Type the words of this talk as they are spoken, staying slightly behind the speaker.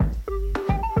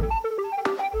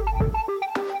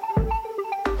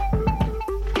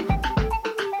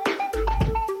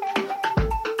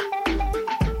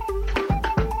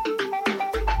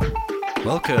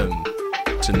Welcome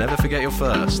to Never Forget Your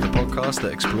First, the podcast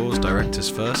that explores directors'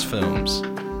 first films.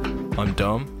 I'm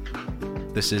Dom.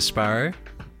 This is Sparrow.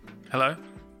 Hello.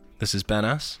 This is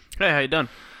Benas. Hey, how you doing?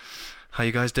 How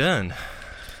you guys doing?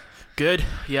 Good.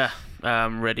 Yeah,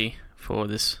 ready for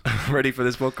this. Ready for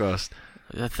this podcast?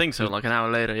 I think so. Like an hour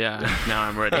later, yeah. Now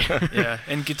I'm ready. Yeah,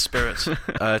 in good spirits.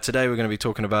 Today we're going to be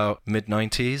talking about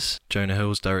Mid90's, Jonah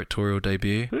Hill's directorial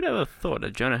debut. Who'd ever thought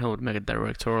that Jonah Hill would make a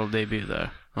directorial debut, though?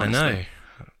 Honestly. I know.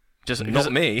 Just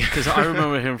not me, because I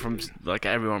remember him from like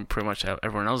pretty much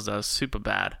everyone else does.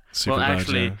 Superbad. Superbad, well,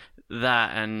 actually, yeah.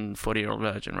 That and 40-Year-Old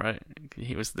Virgin, right?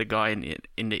 He was the guy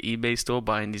in the eBay store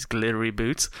buying these glittery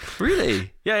boots.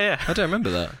 Really? Yeah. I don't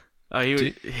remember that. Oh,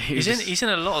 He's in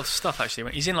a lot of stuff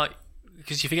actually. He's in like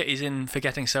because you forget he's in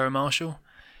Forgetting Sarah Marshall.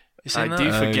 I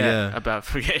do forget about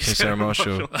Forgetting Sarah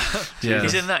Marshall. Yeah,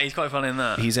 he's in that. He's quite funny in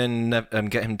that. He's in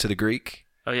Get Him to the Greek.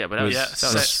 Oh yeah, but that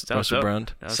was Russell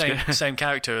Brand. Same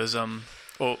character as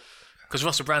because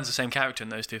Russell Brand's the same character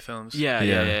in those two films. Yeah.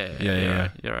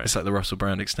 You're right. It's like the Russell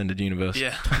Brand extended universe.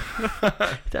 Yeah,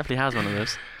 he definitely has one of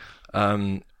those.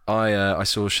 I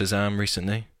saw Shazam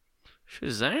recently.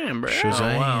 Shazam, bro.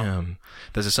 Shazam. Oh, wow.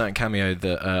 There's a certain cameo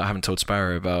that I haven't told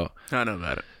Sparrow about. I know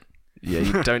about it. Yeah,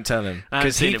 you don't tell him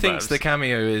because he thinks the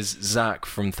cameo is Zach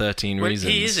from 13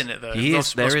 Reasons. He is in it though. He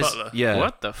is. There is. Butler. Yeah.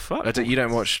 What the fuck? You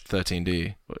don't watch 13, do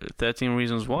you? 13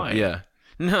 Reasons Why? Yeah.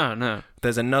 No.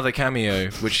 There's another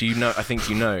cameo which I think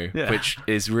you know, yeah. which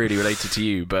is really related to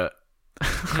you, but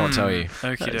can't tell you.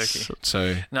 Okie dokie.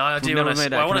 So no, I do want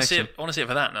to. I want to see it. I want to see it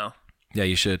for that now. Yeah,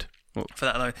 you should. For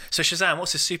that alone. So Shazam,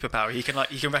 what's his superpower? He can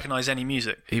recognise any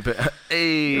music. Not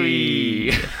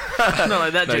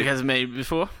like that joke hasn't made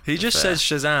before. He just says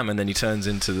Shazam and then he turns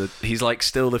into he's like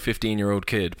still the 15-year-old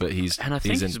kid, but he's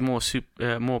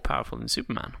more powerful than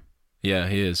Superman. Yeah,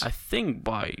 he is. I think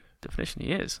by definition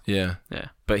he is. Yeah.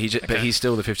 But he's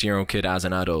still the 15-year-old kid as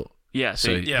an adult. Yeah,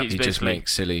 so he just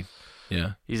makes silly.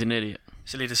 Yeah. He's an idiot.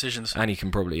 Silly decisions. And he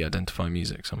can probably identify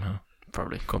music somehow.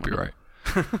 Probably. Copyright.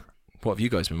 What have you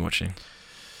guys been watching?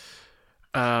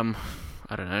 I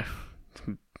don't know.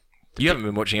 You haven't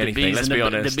been watching anything, let's be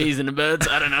honest. The bees and the birds,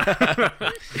 I don't know.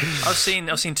 I've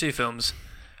seen two films.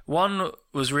 One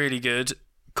was really good,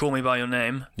 Call Me By Your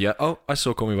Name. Yeah. Oh, I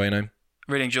saw Call Me By Your Name.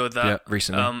 Really enjoyed that. Yeah,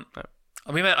 recently. I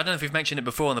don't know if we've mentioned it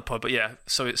before on the pod, but yeah,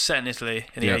 so it's set in Italy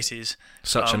in the 80s.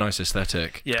 Such a nice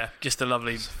aesthetic. Yeah, just a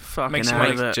lovely... Makes you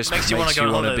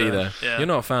want to be there. Yeah. You're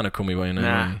not a fan of Call Me By Your Name,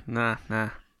 are you? Nah.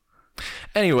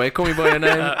 Anyway, Call Me By Your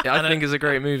Name, I think is a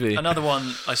great movie. Another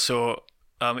one I saw,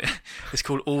 it's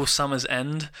called All Summer's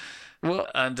End. What?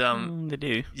 And they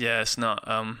do? Yeah, it's not...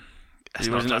 it's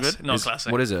not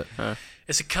classic. What is it?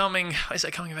 It's a coming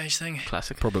of age thing.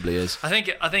 Classic. Probably is. I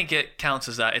think it counts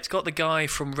as that. It's got the guy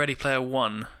from Ready Player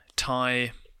One,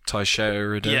 Ty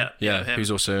Sheridan. Yeah, who's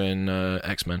also in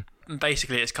X-Men.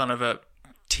 Basically, it's kind of a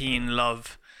teen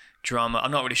love drama. I'm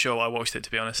not really sure why I watched it,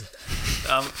 to be honest.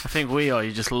 I think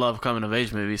you just love coming of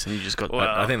age movies, and you just got.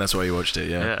 I think that's why you watched it.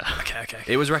 Yeah. Okay.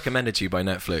 It was recommended to you by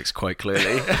Netflix, quite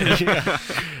clearly.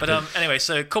 But anyway,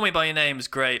 so Call Me By Your Name is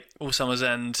great. All Summer's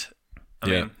End. I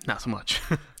mean, not so much.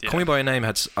 Call Me By Your Name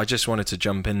I just wanted to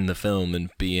jump in the film and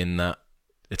be in that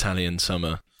Italian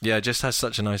summer. Yeah, it just has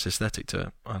such a nice aesthetic to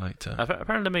it. I liked it.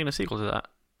 Apparently they're making a sequel to that.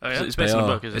 Oh yeah, it's based on a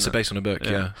book, isn't it? It's based on a book.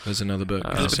 Yeah. There's another book.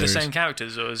 Is it with the same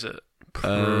characters or is it?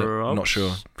 Not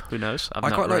sure. Who knows? I've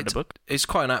not read the book. It's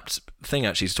quite an apt thing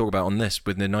actually to talk about on this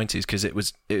with the 90s because it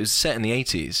was set in the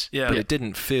 80s. Yeah. But it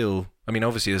didn't feel. I mean,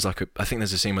 obviously there's I think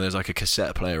there's a scene where there's like a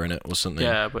cassette player in it or something.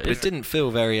 Yeah, but it didn't feel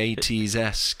very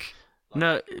 80s-esque.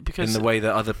 No, because in the way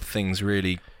that other things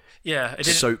really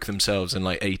soak themselves in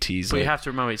like 80s. But you have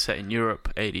to remember it's set in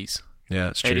Europe, 80s. Yeah,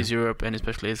 it's true. 80s Europe and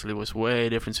especially Italy was way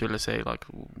different to, let's say,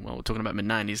 we're talking about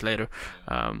mid-90s later.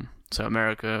 So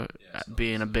America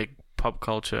being a big pop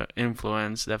culture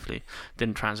influence definitely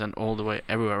didn't transcend all the way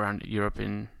everywhere around Europe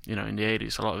in the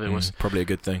 80s. A lot of it was probably a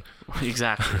good thing.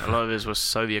 Exactly. A lot of it was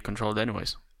Soviet controlled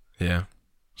anyways. Yeah.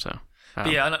 So.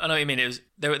 Yeah, I know what you mean. It was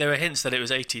there were hints that it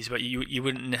was 80s, but you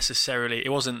wouldn't necessarily. It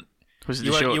wasn't.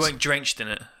 You weren't drenched in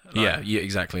it. Yeah,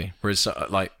 exactly. Whereas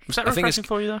was that refreshing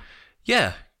for you though?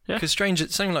 Yeah, because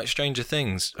something like Stranger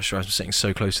Things. I'm sure I'm sitting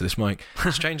so close to this mic.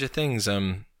 Stranger Things,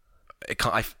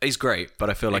 it's great, but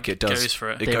I feel like it goes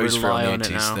for it. It goes for on the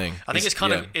 80s thing. I think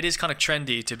it is kind of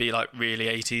trendy to be like really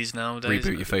 80s nowadays.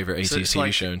 Reboot your favorite 80s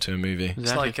TV show into a movie. Exactly.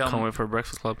 It's like Can't Wait for a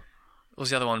Breakfast Club. What was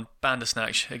the other one?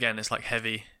 Bandersnatch. Again, it's like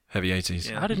heavy 80s.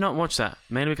 Yeah. I did not watch that,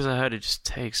 mainly because I heard it just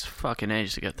takes fucking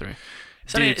ages to get through.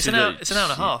 It's an hour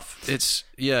and a half. It's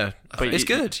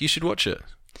good. You should watch it.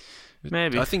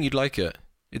 Maybe. I think you'd like it.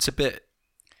 It's a bit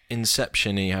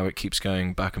Inception-y how it keeps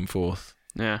going back and forth.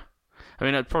 Yeah. I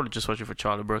mean, I'd probably just watch it for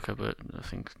Charlie Brooker, but I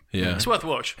think it's worth a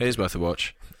watch. It is worth a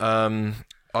watch.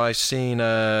 I've seen.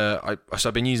 So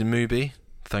I've been using Mubi,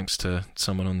 thanks to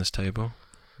someone on this table.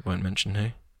 Won't mention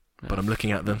who, but I'm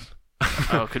looking at them.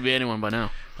 Oh, it could be anyone by now.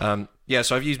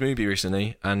 So I've used Mubi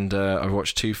recently, and I've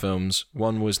watched 2 films.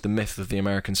 One was The Myth of the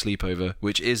American Sleepover,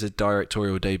 which is a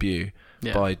directorial debut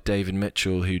by David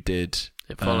Mitchell, who did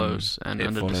It Follows and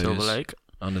Under the Silver Lake.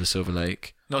 Under the Silver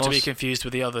Lake. Not to be confused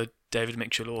with the other David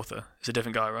Mitchell author. It's a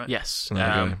different guy, right? Yes.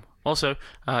 There you go. Also,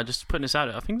 just putting this out,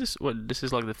 I think this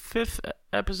is like the 5th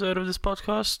episode of this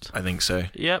podcast. I think so.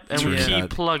 Yep, and we keep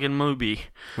plugging Mubi.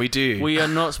 We do. We are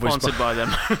not sponsored by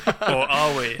them. Or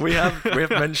are we? We have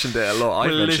mentioned it a lot.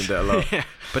 I've mentioned it a lot. Yeah.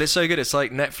 But it's so good. It's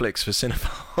like Netflix for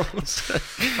cinephiles.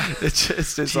 it's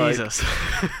just Jesus.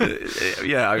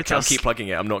 Like... I'll keep plugging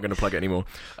it. I'm not going to plug it anymore.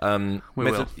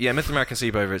 Myth of the American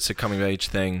Sleepover, it's a coming-of-age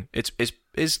thing.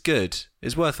 It's good.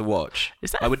 It's worth a watch.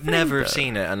 I would never have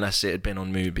seen it unless it had been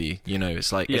on Mubi. You know,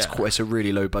 it's like it's a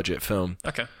really low-budget film.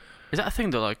 Okay. Is that a thing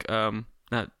though? Like,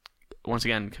 that once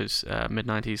again, because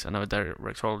Mid90's another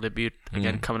directorial debut,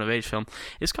 again coming-of-age film.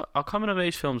 Are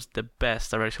coming-of-age films the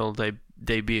best directorial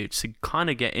debuts to kind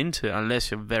of get into, unless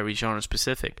you're very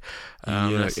genre-specific?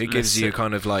 It gives you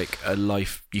kind of like a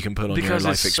life you can put on your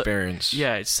life experience.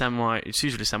 It's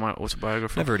usually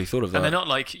semi-autobiographical. Never really thought of that. And they're not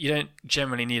like, you don't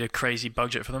generally need a crazy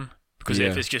budget for them, because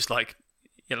if it's just like,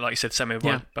 like you said,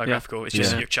 semi-biographical, it's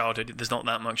just your childhood. There's not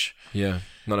that much. Yeah,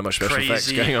 not that much special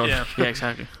effects going on. Yeah,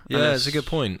 exactly. Yeah, it's a good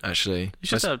point, actually.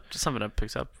 It's just something I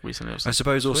picked up recently. I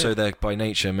suppose also they're by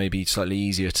nature maybe slightly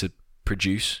easier to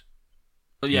produce.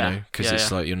 Because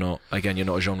it's like you're not a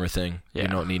genre thing. Yeah.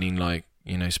 You're not needing like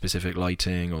specific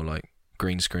lighting or like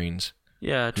green screens.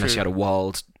 Yeah, true. Unless you had a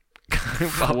wild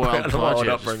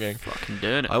upbringing. Fucking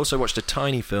doing it. I also watched a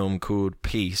tiny film called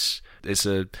Peace. It's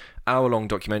a hour-long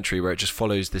documentary where it just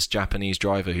follows this Japanese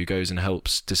driver who goes and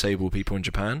helps disabled people in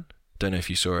Japan. Don't know if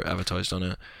you saw it advertised on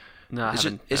it. No,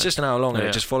 it's just an hour long and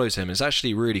it just follows him. It's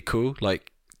actually really cool.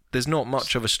 Like, there's not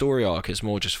much of a story arc. It's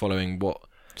more just following what...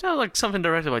 Sounds like something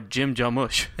directed by Jim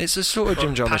Jarmusch. It's a sort of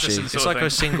Jim Jarmusch. It's like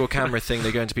a single camera thing.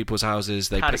 They go into people's houses.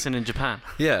 Patterson in Japan.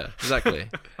 Yeah, exactly.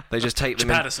 They just take them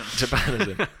Patterson.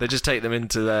 They just take them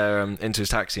into their into his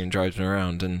taxi and drives them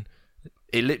around, and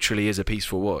it literally is a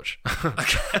peaceful watch.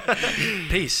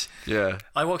 Peace. Yeah.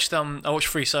 I watched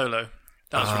Free Solo.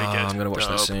 That was really good. I'm gonna watch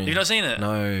that soon. You've not seen it?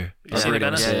 No. You've seen it,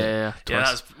 Bennett? Yeah.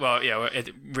 That's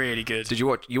really good. Did you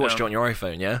watch? You watched it on your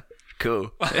iPhone? Yeah.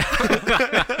 Cool.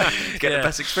 Get the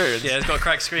best experience. Yeah, it's got a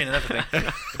cracked screen and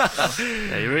everything.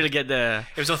 You really get there.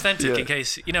 It was authentic in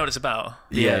case you know what it's about.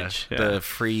 The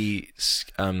free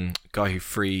guy who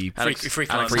free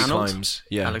climbs.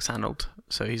 Yeah, Alex Arnold.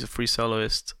 So he's a free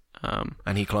soloist.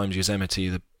 And he climbs Yosemite,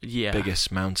 the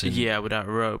biggest mountain. Yeah, without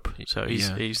a rope. So he's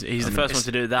the first one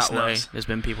to do it that way. Nuts. There's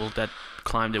been people that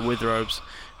climbed it with ropes.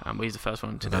 But he's the first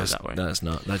one to do it that way. That's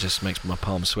not. That just makes my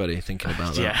palms sweaty thinking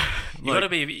about that. Yeah, you got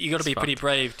to be pretty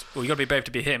brave. Well, you got to be brave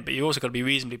to be him, but you also got to be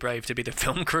reasonably brave to be the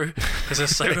film crew because they're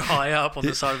so high up on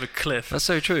the side of a cliff. That's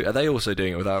so true. Are they also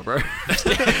doing it without ropes?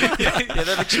 Yeah,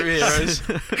 they're the true heroes.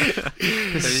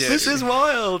 This is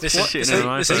wild. They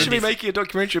should be making a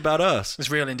documentary about us.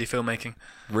 It's real indie filmmaking.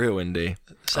 Real indie.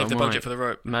 Save the budget for the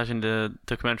rope. Imagine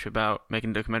making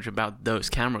a documentary about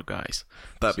those camera guys.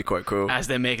 That'd be quite cool. As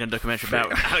they're making a documentary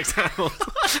about Alex Arnold.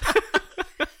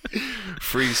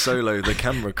 Free Solo, the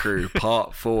camera crew,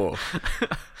 part 4.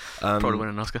 Probably win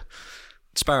an Oscar.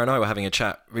 Sparrow and I were having a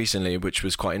chat recently, which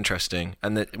was quite interesting.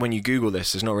 And that when you Google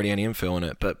this, there's not really any info on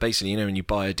it. But basically, when you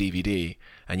buy a DVD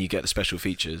and you get the special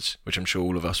features, which I'm sure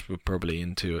all of us were probably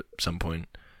into at some point.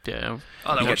 Yeah,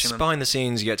 you get behind the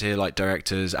scenes. You get to hear like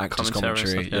directors, actors,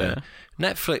 commentary.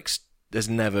 Netflix has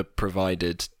never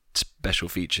provided special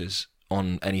features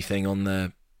on anything on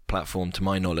their platform, to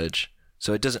my knowledge.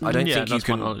 So it doesn't. I don't think you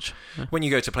can. When you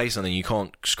go to play something, you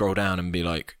can't scroll down and be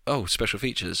like, "Oh, special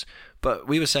features." But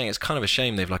we were saying it's kind of a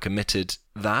shame they've like omitted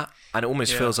that, and it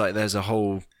almost feels like there's a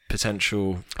whole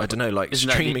potential. I don't know, like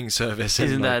streaming service.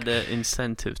 Isn't that the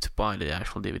incentive to buy the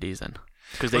actual DVDs then?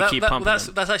 Because they keep pumping.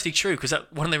 That's actually true. Because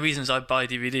one of the reasons I buy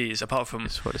DVDs, apart from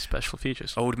it's for the special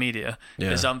features, old media,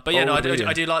 is I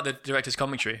do like the director's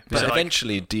commentary. But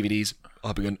eventually, DVDs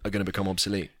are going to become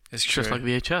obsolete. It's true. Just like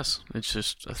VHS. It's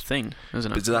just a thing,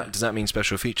 isn't it? But does that mean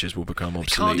special features will become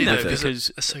obsolete? They can't do that because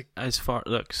as far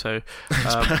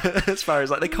as far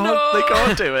as like they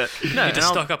can't do it. No, you just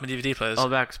stock up on DVD players. I'll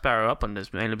back Sparrow up on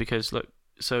this mainly because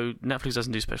so Netflix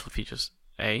doesn't do special features.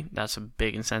 That's a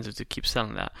big incentive to keep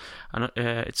selling that, and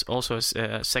it's also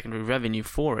a secondary revenue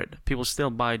for it. People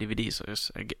still buy DVDs, so it's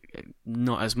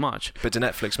not as much. But do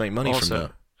Netflix make money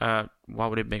from why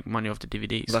would it make money off the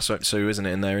DVDs? That's right. So isn't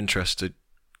it in their interest to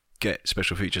get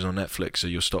special features on Netflix, so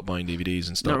you'll stop buying DVDs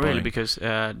and start Not really, buying because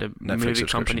the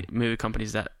movie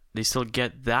companies that they still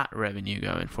get that revenue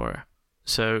going for it.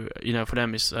 So for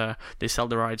them, it's they sell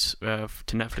the rights to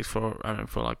Netflix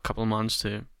for like a couple of months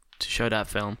to show that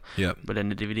film. Yeah. But then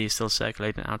the DVD is still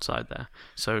circulating outside there,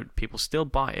 so people still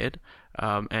buy it.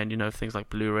 And things like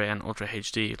Blu-ray and Ultra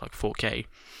HD, like 4K,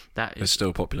 that is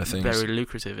still popular things. Very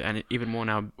lucrative, and even more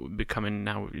now becoming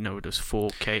with those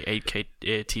 4K, 8K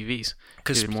TVs.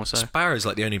 Because Sparrow's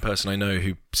like the only person I know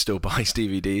who still buys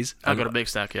DVDs. I've got a big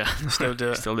stack, yeah. Still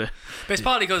do. Still do. But it's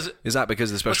partly because... Is that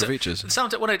because of the special features? There's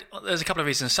a couple of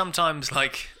reasons. Sometimes,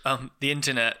 like, the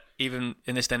internet, even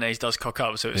in this day and age, does cock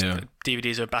up, so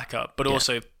DVDs are backup. But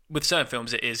also, with certain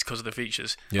films, it is because of the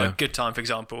features. Yeah. Like Good Time, for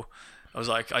example. I was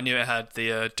like, I knew it had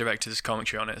the director's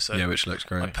commentary on it, so which looks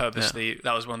great. I purposely,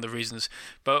 that was one of the reasons.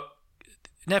 But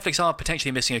Netflix are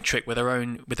potentially missing a trick with their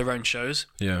own shows,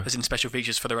 as in special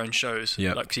features for their own shows,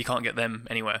 because you can't get them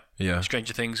anywhere.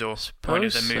 Stranger Things or any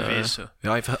of their movies.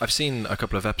 Yeah, I've seen a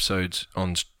couple of episodes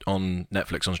on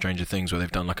Netflix on Stranger Things where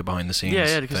they've done like a behind the scenes.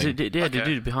 Because they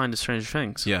do behind the Stranger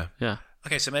Things. Yeah.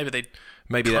 Okay, so maybe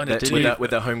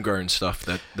with their homegrown stuff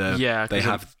that they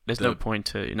have. There's no point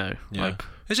to like.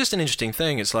 It's just an interesting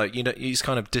thing. It's like it's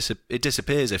kind of it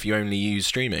disappears if you only use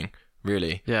streaming.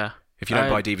 Really. Yeah. If you don't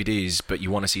buy DVDs, but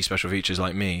you want to see special features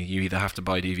like me, you either have to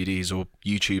buy DVDs or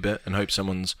YouTube it and hope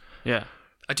someone's. Yeah.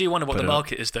 I do wonder what the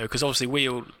market is though, because obviously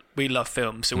we love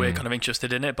films, so we're kind of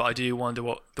interested in it. But I do wonder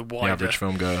what the average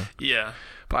film goer. Yeah.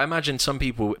 But I imagine some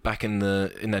people back in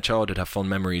their childhood have fond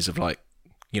memories of like,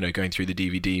 going through the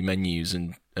DVD menus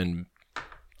and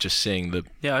just seeing the...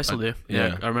 Yeah, I still do.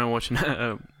 Yeah, I remember watching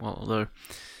although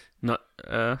not...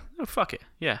 fuck it.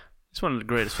 Yeah, it's one of the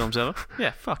greatest films ever. Yeah,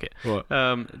 fuck it. What?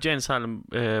 Jay and Silent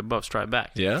Bob Strike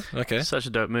Back. Yeah, okay. Such a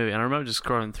dope movie. And I remember just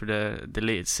scrolling through the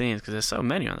deleted scenes, because there's so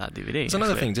many on that DVD. It's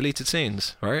another thing, deleted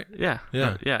scenes, right? Yeah.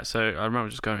 Yeah, so I remember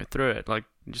just going through it. Like,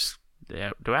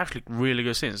 they're actually really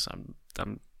good scenes.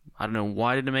 I don't know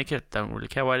why they didn't make it. Don't really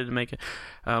care why they didn't make it.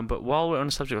 But while we're on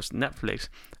the subject of Netflix,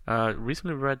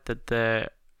 recently read that they're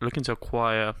looking to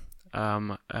acquire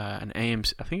an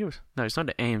AMC. I think it was it's not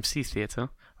the AMC theater,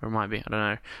 or it might be. I don't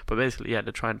know. But basically,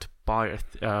 they're trying to buy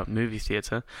a movie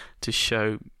theater to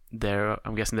show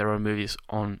I'm guessing their own movies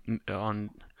on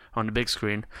the big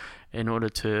screen in order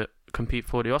to compete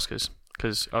for the Oscars.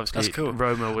 Because obviously,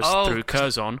 Roma was through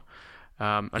Curzon.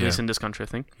 At least in this country, I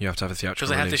think. You have to have a theatrical. Because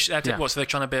they have to so they're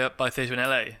trying to buy a theatre in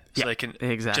LA, so they can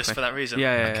just for that reason.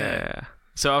 Yeah.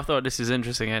 So I thought this is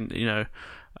interesting, and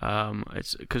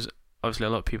it's because obviously a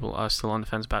lot of people are still on the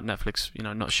fence about Netflix,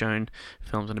 not showing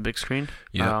films on the big screen,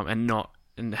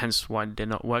 and hence why they're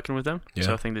not working with them.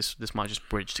 So I think this might just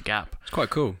bridge the gap. It's quite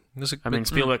cool.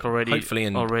 Spielberg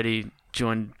already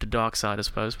joined the dark side, I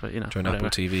suppose, but joined Apple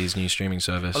TV's new streaming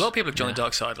service. A lot of people have joined the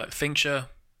dark side, like Fincher,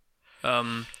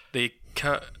 the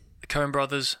Coen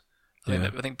brothers. I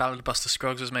think Ballad of Buster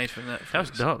Scruggs was made from Netflix.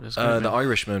 That was dope. The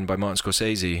Irishman by Martin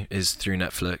Scorsese is through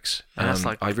Netflix.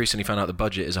 I've recently found out the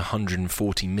budget is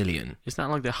 140 million. Isn't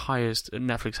that like the highest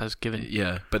Netflix has given?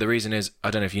 Yeah, but the reason is,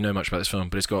 I don't know if you know much about this film,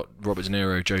 but it's got Robert De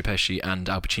Niro, Joe Pesci, and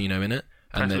Al Pacino in it.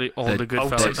 And all the good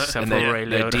films except for Ray Liotta.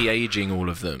 They're de-aging all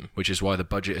of them, which is why the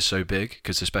budget is so big,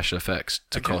 because the special effects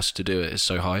cost to do it is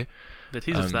so high. The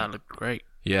teasers for that look great.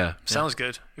 Yeah, sounds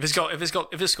good. If it's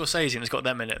Scorsese and it's got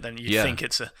them in it, then you think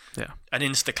it's an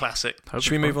insta classic.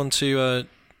 Should we move on to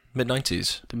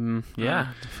Mid90's? The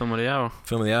film of the hour.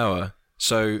 Film of the hour.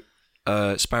 So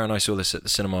Sparrow and I saw this at the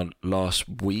cinema last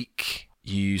week.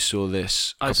 You saw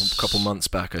this a couple months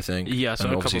back, I think. Yeah, so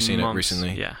and obviously seen it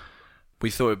recently. Yeah,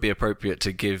 we thought it'd be appropriate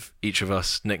to give each of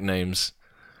us nicknames.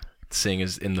 Seeing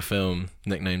as in the film,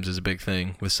 nicknames is a big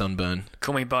thing with Sunburn.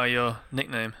 Call me by your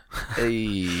nickname.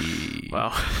 Hey.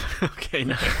 Wow. Okay,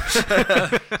 no.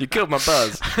 You killed my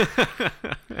buzz.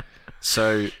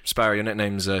 So, Sparrow, your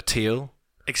nickname's Teal.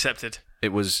 Accepted. It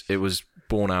was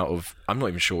born out of... I'm not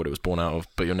even sure what it was born out of,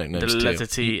 but your nickname's Teal. The letter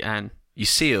T and... You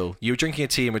seal. You were drinking a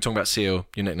tea and we're talking about seal.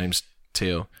 Your nickname's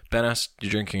Teal. Benas, you're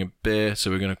drinking a beer,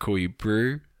 so we're going to call you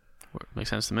Brew. Makes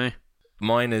sense to me.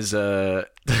 Mine is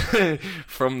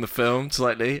from the film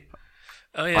slightly.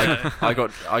 Oh yeah. I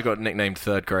got nicknamed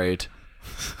Third Grade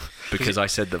because I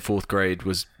said that Fourth Grade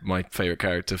was my favourite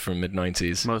character from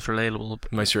Mid90's. Most relatable.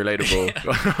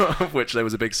 Of which there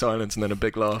was a big silence and then a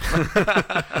big laugh.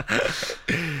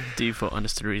 D for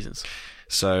understood reasons.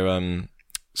 So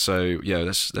yeah,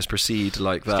 let's proceed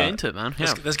like that. Let's get into it, man.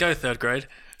 Yeah. Let's go Third Grade.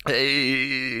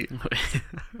 Hey.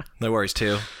 No worries,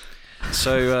 Teal.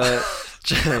 So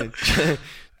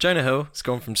Jonah Hill has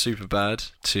gone from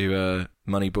Superbad to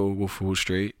Moneyball, Wolf of Wall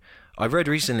Street. I read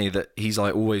recently that he's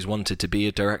like always wanted to be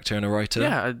a director and a writer.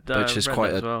 Yeah, which is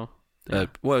quite as well. Yeah.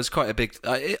 Well, it's quite a big.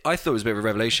 I thought it was a bit of a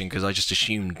revelation because I just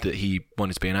assumed that he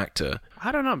wanted to be an actor.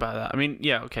 I don't know about that. I mean,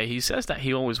 yeah, okay. He says that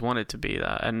he always wanted to be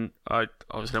that, and I'm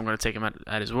going to take him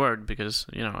at his word because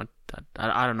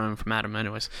I don't know him from Adam,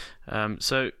 anyways.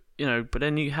 So but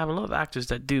then you have a lot of actors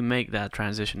that do make that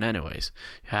transition, anyways.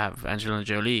 You have Angelina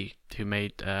Jolie who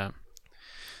made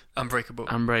Unbreakable.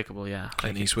 Unbreakable, yeah.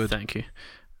 Clint Eastwood. Thank you.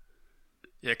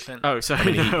 Yeah, Clint. Oh,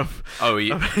 sorry. You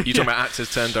talking about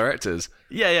actors turned directors?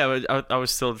 Yeah. But I was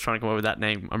still trying to come up with that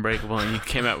name, Unbreakable, and you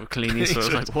came out with Clint Eastwood.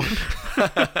 So I was like,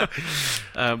 what?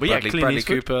 But Bradley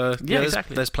Cooper. Yeah,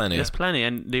 exactly. There's plenty. There's plenty,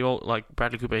 and they all like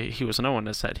Bradley Cooper. He was another one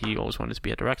that said he always wanted to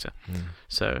be a director.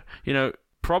 So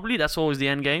probably that's always the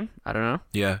end game. I don't know.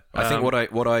 Yeah, I think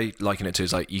what I liken it to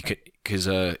is like you could because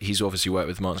he's obviously worked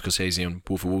with Martin Scorsese on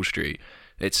Wolf of Wall Street.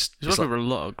 He's worked with a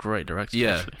lot of great directors.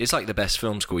 Yeah, actually. It's like the best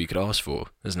film school you could ask for,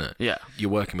 isn't it? Yeah, you're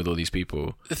working with all these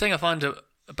people. The thing I find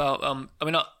about I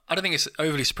don't think it's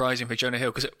overly surprising for Jonah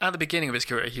Hill because at the beginning of his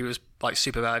career he was like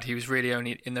Superbad. He was really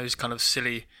only in those kind of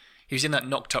silly. He was in that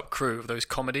knocked up crew of those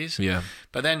comedies. Yeah,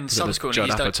 but then subsequently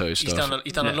he's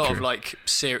done a lot of like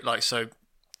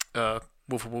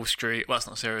Wolf of Wall Street. Well, that's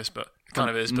not serious, but it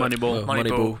kind of is. But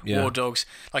Moneyball, yeah. War Dogs.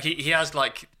 Like he has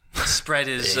like spread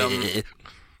his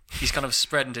he's kind of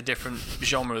spread into different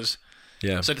genres.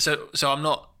 Yeah. So I'm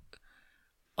not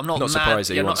surprised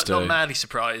that he wants to. Not madly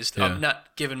surprised. Yeah. I'm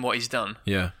not given what he's done.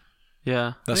 Yeah.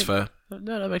 Yeah. That's fair.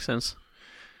 No, that makes sense.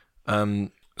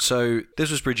 So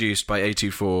this was produced by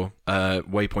A24,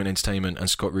 Waypoint Entertainment, and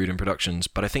Scott Rudin Productions.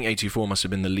 But I think A24 must have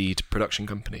been the lead production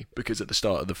company because at the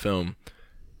start of the film,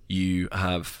 you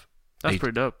have that's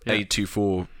pretty dope. Yeah.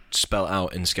 A24 spelt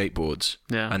out in skateboards,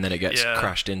 and then it gets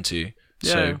crashed into.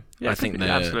 Yeah, so I think they're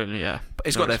absolutely, yeah.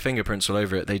 It's got their fingerprints all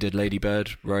over it. They did Lady Bird,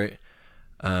 right?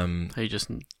 Are you just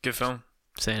good film?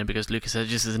 Saying it because Lucas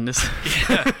Hedges is in this?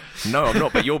 Yeah. No, I'm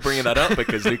not. But you're bringing that up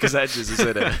because Lucas Hedges is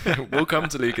in it. We'll come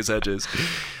to Lucas Hedges.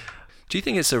 Do you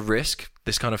think it's a risk,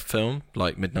 this kind of film,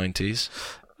 like Mid90's?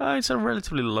 It's a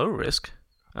relatively low risk,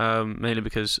 mainly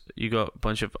because you got a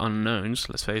bunch of unknowns.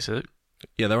 Let's face it.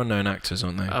 Yeah, they're unknown actors,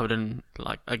 aren't they? Other than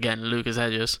again Lucas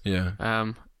Hedges. Yeah.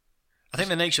 I think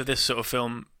the nature of this sort of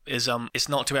film is it's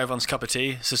not to everyone's cup of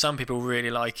tea. So some people really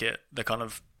like it, the kind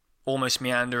of almost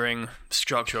meandering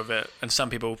structure of it, and some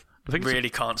people really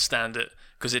can't stand it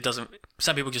because it doesn't.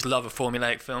 Some people just love a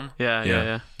formulaic film.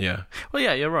 Yeah. Well,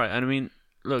 yeah, you're right. And I mean,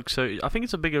 look, so I think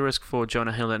it's a bigger risk for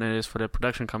Jonah Hill than it is for the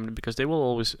production company because they will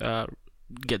always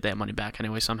get their money back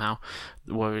anyway somehow,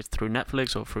 whether it's through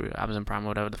Netflix or through Amazon Prime or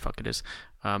whatever the fuck it is.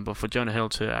 But for Jonah Hill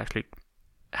to actually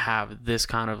have this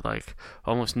kind of like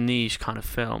almost niche kind of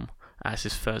film as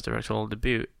his first directorial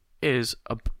debut is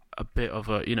a bit of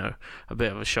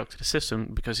a shock to the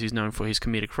system because he's known for his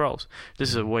comedic roles. This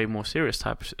is a way more serious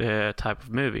type of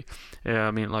movie.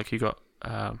 I mean, like you got,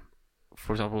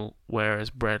 for example, whereas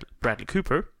Bradley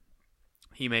Cooper,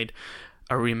 he made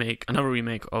another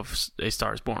remake of A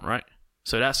Star Is Born, right?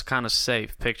 So that's kind of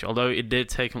safe picture. Although it did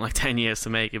take him like 10 years to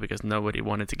make it because nobody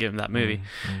wanted to give him that movie,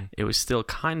 it was still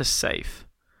kind of safe.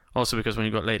 Also because when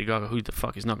you got Lady Gaga, who the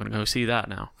fuck is not going to go see that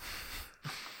now?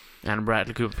 And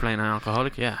Bradley Cooper playing an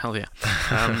alcoholic? Yeah, hell yeah.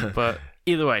 But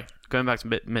either way, going back to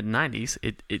mid-90s,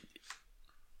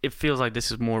 it feels like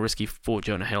this is more risky for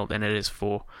Jonah Hill than it is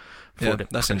for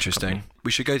that's interesting. Company.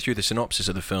 We should go through the synopsis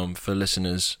of the film for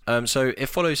listeners. So it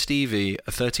follows Stevie,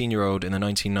 a 13-year-old in the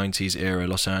 1990s era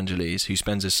Los Angeles, who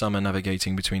spends his summer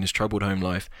navigating between his troubled home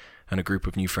life and a group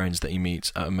of new friends that he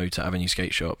meets at a Motor Avenue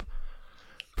skate shop.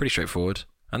 Pretty straightforward.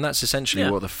 And that's essentially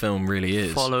what the film really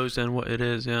is. Follows and what it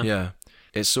is, yeah. Yeah.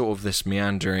 It's sort of this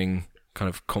meandering kind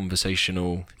of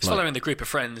conversational... It's following the group of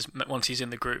friends once he's in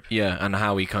the group. Yeah, and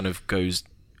how he kind of goes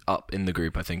up in the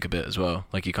group, I think, a bit as well.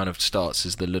 Like, he kind of starts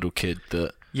as the little kid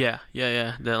that... Yeah.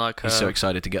 They're like... He's so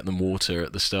excited to get them water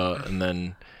at the start, and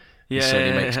then he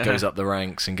slowly goes up the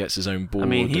ranks and gets his own board. I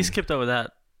mean, he skipped over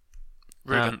that.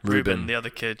 Ruben, the other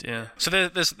kid, yeah. So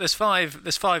there's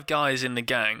five guys in the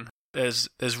gang. There's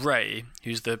Ray,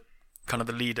 who's the kind of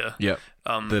the leader. Yeah.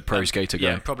 The pro skater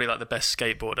guy. Yeah, probably like the best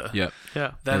skateboarder.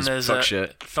 Yeah. Then there's fuck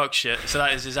shit. Fuck shit. So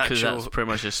that is his actual. Because that's pretty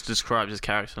much just describes his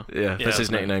character. Yeah, that's his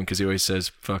nickname because he always says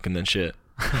fuck and then shit.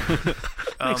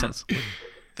 Makes sense.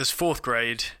 There's fourth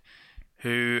grade,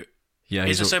 who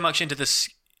isn't so much into this.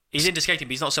 He's into skating,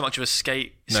 but he's not so much of a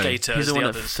skater he's as the the one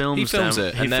others. He films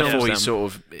it, and therefore he's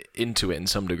sort of into it in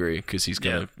some degree because he's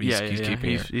keeping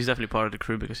it. He's definitely part of the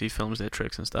crew because he films their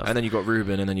tricks and stuff. And then you got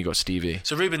Ruben, and then you got Stevie.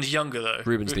 So Ruben's younger though.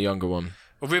 Ruben's the younger one.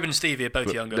 Well, Ruben and Stevie are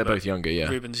both younger. They're both younger, yeah.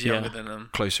 Ruben's younger than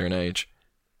them. Closer in age.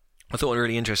 I thought a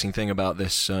really interesting thing about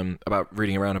this, about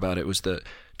reading around about it, was that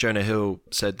Jonah Hill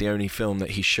said the only film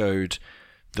that he showed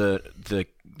the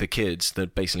kids, the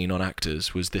basically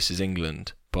non-actors, was This Is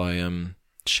England by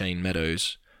Shane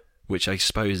Meadows, which I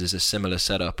suppose is a similar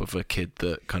setup of a kid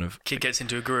that kind of... Kid gets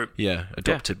into a group. Yeah,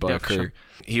 adopted by a crew. Sure.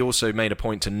 He also made a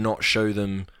point to not show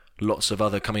them lots of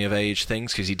other coming-of-age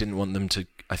things, because he didn't want them to...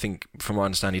 I think, from what I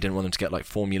understand, he didn't want them to get like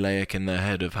formulaic in their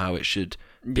head of how it should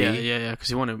be. Yeah, because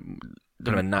he wanted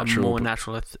a more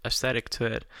natural aesthetic to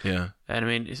it. Yeah. And I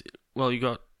mean, you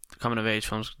got coming-of-age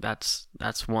films, that's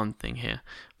one thing here.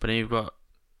 But then you've got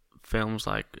films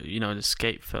like, the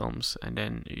skate films, and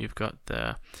then you've got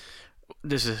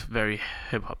this is very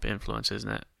hip-hop influence, isn't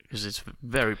it? Because it's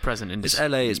very present in this. It's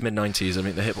LA, it's mid-90s. I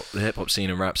mean, the hip-hop scene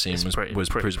and rap scene was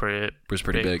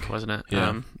pretty big, wasn't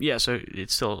it? Yeah. So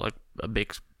it's still like a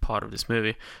big part of this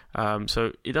movie.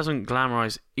 So it doesn't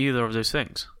glamorize either of those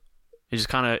things. It just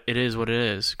kind of, it is what it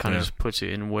is. Kind of just puts you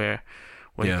in where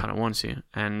it kind of wants you,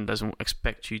 and doesn't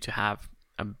expect you to have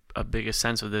a bigger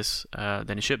sense of this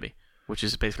than it should be, which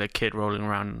is basically a kid rolling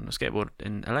around on a skateboard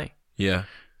in LA. Yeah.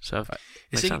 So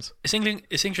makes sense.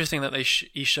 It's interesting that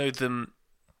he showed them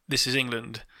This Is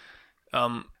England.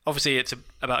 Obviously, it's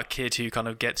about a kid who kind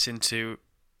of gets into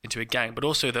a gang, but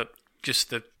also that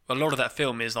a lot of that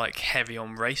film is like heavy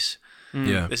on race.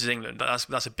 Yeah. This Is England.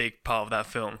 That's a big part of that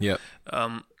film. Yeah.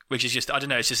 Which is just, I don't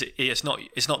know, it's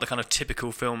not the kind of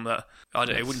typical film that,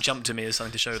 it wouldn't jump to me as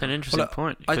something to show them. It's an interesting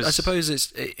point. I suppose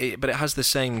but it has the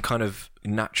same kind of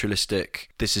naturalistic,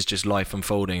 this is just life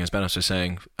unfolding, as Benos was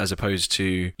saying, as opposed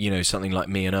to, something like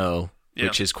Me and Earl,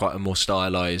 which is quite a more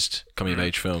stylized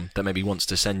coming-of-age film that maybe wants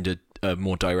to send a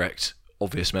more direct,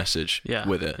 obvious message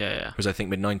with it. Yeah. Because I think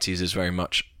mid-90s is very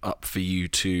much up for you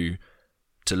to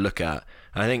look at.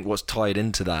 And I think what's tied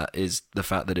into that is the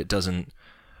fact that it doesn't,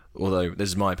 although this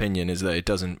is my opinion, is that it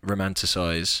doesn't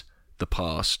romanticize the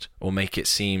past or make it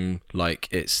seem like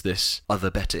it's this other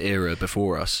better era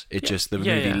before us. The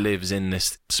movie lives in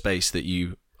this space that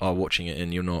you are watching it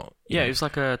in. You're not. Yeah, it was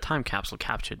like a time capsule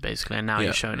captured basically, and now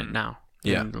you're showing it now.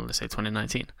 In, let's say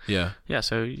 2019. Yeah.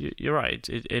 So you're right.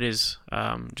 It is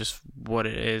just what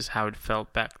it is, how it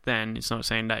felt back then. It's not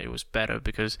saying that it was better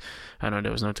because I know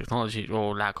there was no technology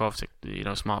or lack of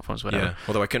smartphones, whatever. Yeah.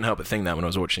 Although I couldn't help but think that when I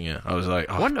was watching it, I was like,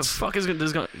 when the fuck is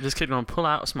this kid going to pull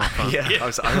out a smartphone? Yeah. I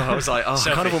was like, I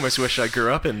kind of almost wish I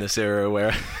grew up in this era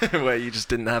where you just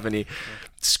didn't have any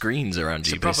screens around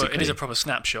you. It is a proper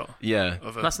snapshot. Yeah.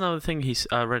 That's another thing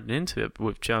I read into it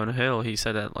with Jonah Hill. He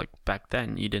said that like back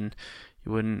then you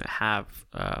wouldn't have,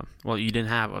 you didn't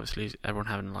have, obviously, everyone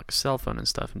having like a cell phone and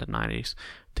stuff in the 90s,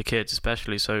 the kids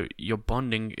especially, so your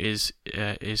bonding is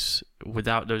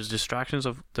without those distractions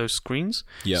of those screens.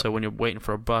 Yeah. So when you're waiting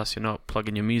for a bus, you're not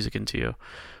plugging your music into your,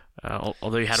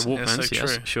 although you had Walkmans,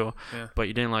 yes, sure, but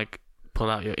you didn't like pull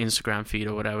out your Instagram feed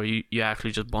or whatever, you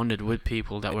actually just bonded with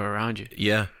people that were around you.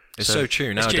 Yeah, it's so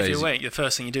true nowadays. If you wait, the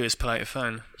first thing you do is pull out your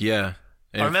phone. Yeah.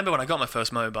 I remember when I got my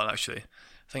first mobile, actually.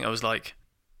 I think I was like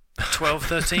 12,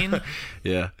 13.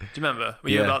 Yeah. Do you remember? Were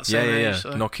you about the same age?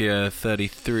 So? Nokia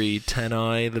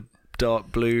 3310i, the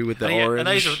dark blue with the orange. And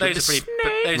those are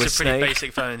pretty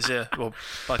basic phones, yeah. Well,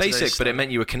 basic, but it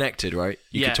meant you were connected, right?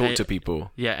 You could talk to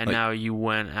people. Yeah, and now you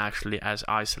weren't actually as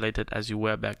isolated as you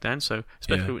were back then. So,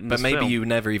 especially in this but maybe film, you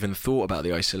never even thought about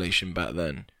the isolation back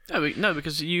then. No,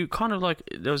 because you kind of like,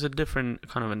 there was a different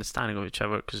kind of understanding of each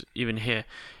other. Because even here,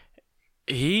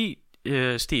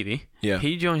 Stevie,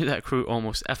 he joins that crew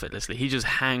almost effortlessly. He just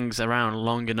hangs around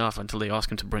long enough until they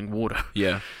ask him to bring water.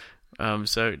 Yeah.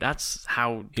 So that's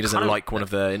how he doesn't like one of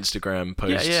their Instagram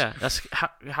posts. Yeah. That's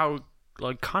how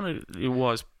like kind of it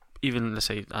was. Even let's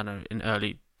say I don't know in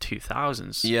early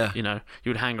 2000s. Yeah. You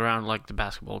would hang around like the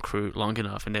basketball crew long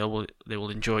enough, and they will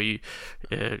enjoy you,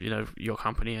 your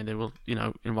company, and they will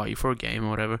invite you for a game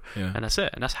or whatever. Yeah. And that's it.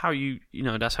 And that's how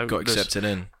that's how got accepted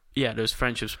in. Yeah, those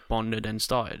friendships bonded and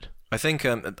started. I think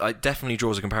it definitely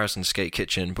draws a comparison to Skate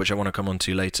Kitchen, which I want to come on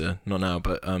to later, not now,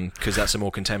 but because that's a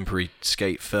more contemporary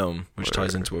skate film, which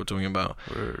ties into what we're talking about.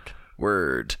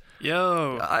 Word.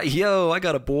 Yo, I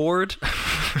got a board.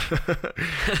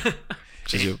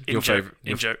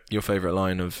 Your favorite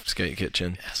line of Skate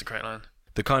Kitchen. Yeah, that's a great line.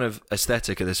 The kind of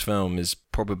aesthetic of this film is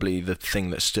probably the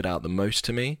thing that stood out the most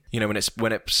to me. When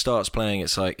it starts playing,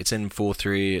 it's like it's in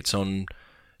 4:3, it's on.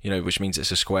 Which means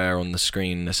it's a square on the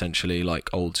screen, essentially,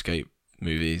 like old skate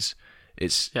movies.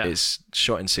 It's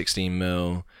shot in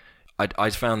 16mm. I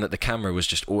found that the camera was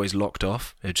just always locked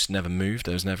off. It just never moved.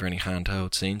 There was never any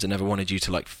handheld scenes. It never wanted you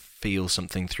to like feel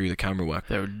something through the camera work.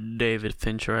 They were David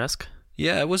Fincher-esque.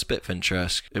 Yeah, it was a bit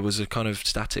Fincher-esque. It was a kind of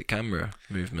static camera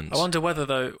movement. I wonder whether,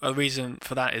 though, a reason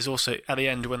for that is also at the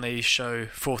end when they show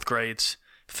fourth grade's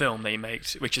film they made,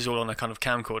 which is all on a kind of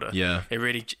camcorder. Yeah.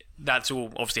 That's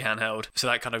all obviously handheld, so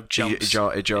that kind of jumps.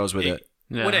 It jars with it.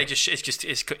 Yeah. Well,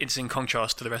 it's in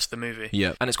contrast to the rest of the movie.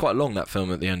 Yeah, and it's quite long, that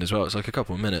film, at the end as well. It's like a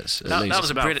couple of minutes. That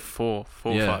was about four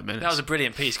or 5 minutes. That was a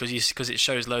brilliant piece because it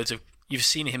shows loads of. You've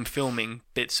seen him filming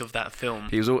bits of that film.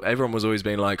 Everyone was always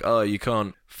being like, "Oh, you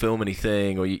can't film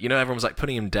anything," or everyone was like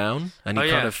putting him down, and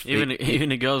even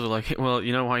the girls were like, "Well,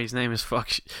 you know why his name is fuck."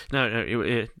 No,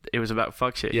 it was about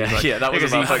fuck shit. Yeah, like, that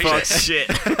was about fuck shit.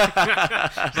 I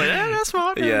was like, yeah, that's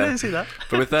smart. Yeah, I didn't see that.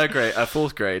 But with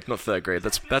fourth grade, not third grade.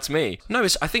 That's me. No,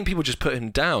 I think people just put him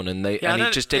down, and he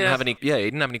just didn't have any. Yeah, he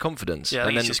didn't have any confidence. Yeah,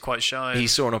 and he's just quite shy. He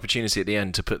saw an opportunity at the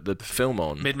end to put the film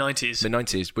on.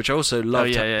 Mid90's, which I also loved.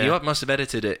 He must have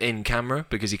edited it in camera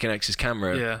because he connects his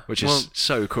camera, which is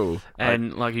so cool.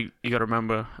 And you got to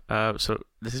remember, so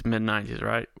this is mid-90s,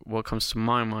 right? What comes to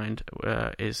my mind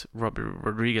is Robert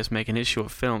Rodriguez making his short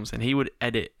films, and he would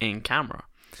edit in camera.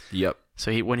 Yep.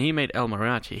 So when he made El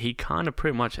Mariachi, he kind of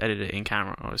pretty much edited it in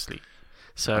camera, honestly.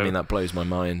 So I mean, that blows my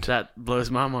mind. That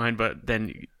blows my mind, but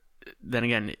then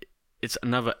again, it's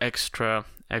another extra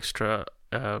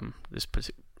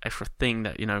thing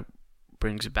that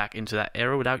brings you back into that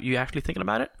era without you actually thinking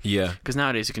about it. Yeah. Because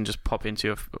nowadays you can just pop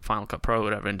into a Final Cut Pro or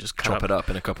whatever and just chop it up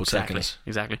in a couple seconds.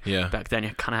 Exactly. Yeah. Back then you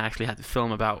kind of actually had to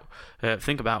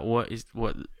think about what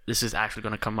this is actually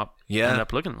going to come up. Yeah. End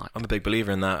up looking like. I'm a big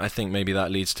believer in that. I think maybe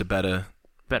that leads to better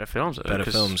films.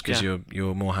 Because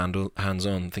you're more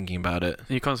hands-on thinking about it.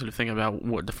 You're constantly thinking about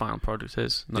what the final product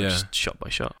is, not just shot by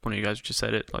shot. One of you guys just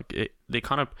said it. They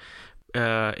kind of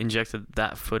injected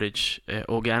that footage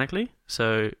organically,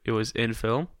 so it was in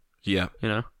film. Yeah,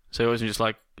 so it wasn't just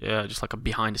like a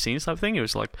behind the scenes type thing. It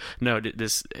was like, no,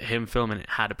 this him filming it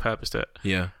had a purpose to it.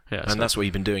 Yeah, and that's what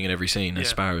you've been doing in every scene. As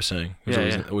Sparrow was saying, it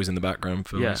was always in the background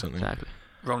filming something. Exactly.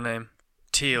 Wrong name.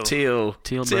 Teal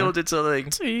did something.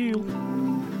 Teal.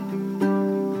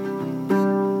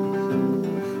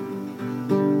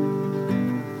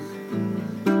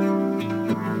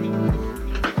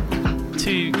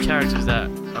 Two characters that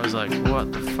I was like,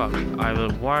 what the fuck? Either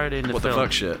wired in the film, the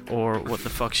fuck shit, or what the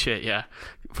fuck shit. Yeah.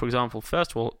 For example,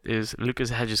 first of all, is Lucas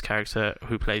Hedges' character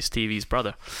who plays Stevie's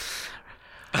brother.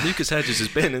 Lucas Hedges has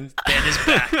been in.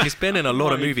 He's been in a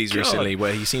lot of movies recently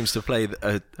where he seems to play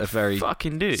a very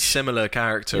fucking douche. Similar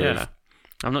character. Yeah.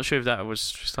 I'm not sure if that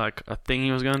was just like a thing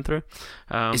he was going through.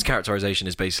 His characterization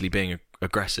is basically being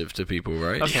aggressive to people,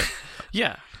 right? Okay.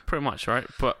 Yeah, pretty much, right?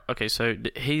 But okay, so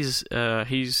he's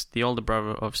the older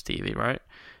brother of Stevie, right?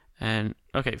 And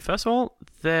okay, first of all,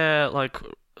 they're like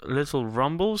little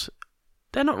rumbles.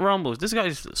 They're not rumbles. This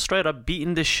guy's straight up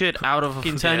beating the shit out of a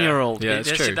 10-year-old. Yeah,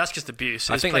 it's true. That's just abuse.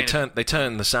 I think they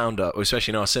turned the sound up,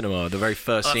 especially in our cinema. The very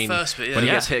first scene, when he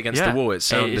gets hit against the wall, it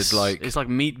sounded like... It's like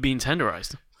meat being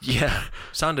tenderized. Yeah,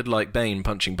 sounded like Bane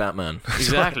punching Batman.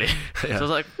 Exactly. So I was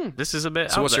like, this is a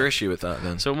bit. So what's your issue with that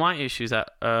then? So my issue is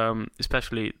that,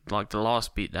 especially like the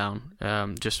last beatdown,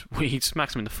 he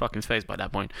smacks him in the fucking face by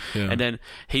that point, and then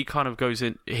he kind of goes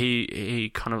in. He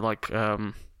kind of like.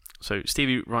 So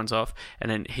Stevie runs off,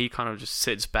 and then he kind of just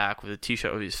sits back with a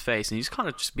t-shirt over his face, and he's kind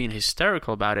of just being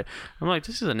hysterical about it. I'm like,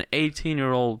 this is an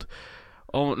 18-year-old,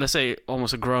 let's say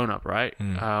almost a grown-up, right?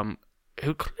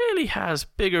 Who clearly has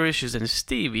bigger issues than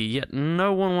Stevie, yet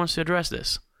no one wants to address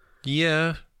this.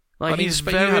 Yeah. Like, he's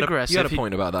very aggressive. You had a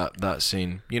point about that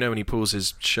scene. When he pulls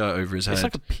his shirt over his head. It's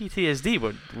like a PTSD,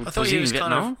 but I thought he was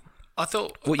kind of... I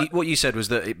thought what you said was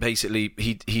that basically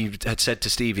he had said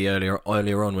to Stevie earlier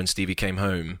on when Stevie came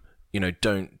home,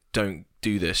 don't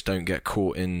do this, don't get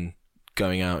caught in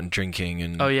going out and drinking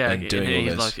and doing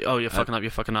all this. Like, you're fucking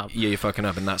up. Yeah, you're fucking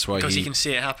up, and that's why because he can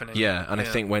see it happening. Yeah, and I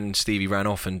think when Stevie ran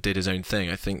off and did his own thing,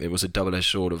 I think it was a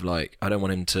double-edged sword of like, I don't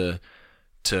want him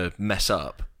to mess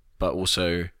up, but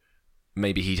also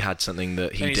maybe he had something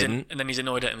that he didn't, and then he's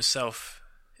annoyed at himself.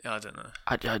 I don't know.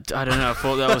 I don't know. I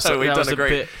thought that was we've done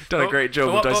a great job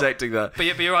of dissecting that. But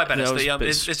you're right, Ben.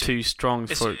 It's too strong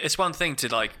for. It's one thing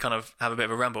to like kind of have a bit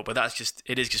of a ramble, but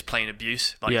it is just plain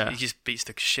abuse. Like he just beats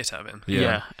the shit out of him.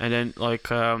 Yeah, and then like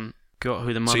got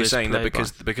who the mother. So you're saying that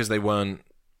because they weren't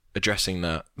addressing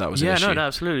that was an issue? No,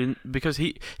 absolutely, because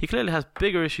he clearly has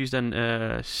bigger issues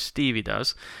than Stevie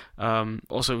does.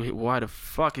 Also, why the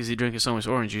fuck is he drinking so much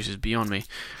orange juice is beyond me.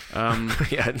 I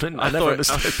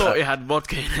thought he had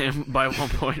vodka in him by one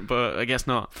point, but I guess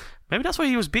not. Maybe that's why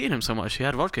he was beating him so much. He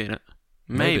had vodka in it.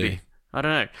 Maybe. I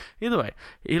don't know. Either way,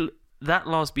 that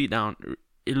last beatdown,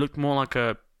 it looked more like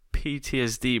a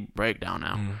PTSD breakdown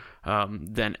now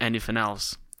than anything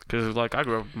else. Because like I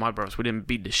grew up with my brothers, we didn't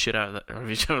beat the shit out of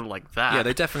each other like that. Yeah,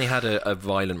 they definitely had a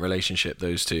violent relationship,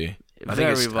 those two. I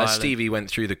Very think violent. as Stevie went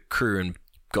through the crew and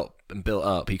got built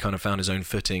up, he kind of found his own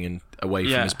footing and away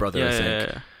from his brother, I think.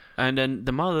 Yeah. And then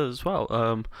the mother as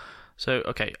well. So,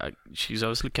 okay, she's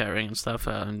obviously caring and stuff,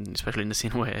 and especially in the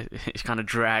scene where she kind of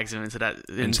drags him into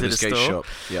the skate store. shop.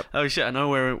 Yep. Oh shit, I know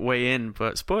we're way in,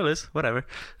 but spoilers, whatever.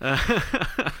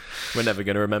 We're never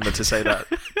going to remember to say that.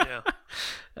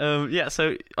 Yeah,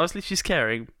 so obviously she's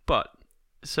caring, but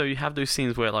so you have those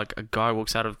scenes where like a guy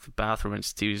walks out of the bathroom and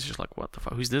Steve's just like, what the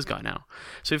fuck, who's this guy now?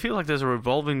 So you feel like there's a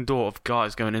revolving door of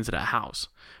guys going into that house,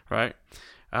 right?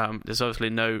 There's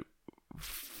obviously no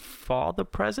father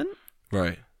present.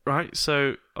 Right,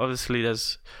 so obviously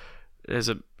there's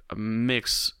a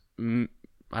mixed feeling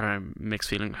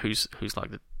who's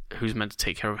meant to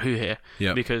take care of who here.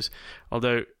 Yeah. Because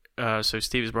although so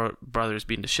Stevie's brother is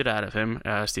beating the shit out of him,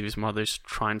 Stevie's mother's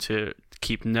trying to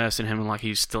keep nursing him like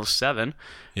he's still 7.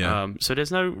 Yeah. So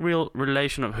there's no real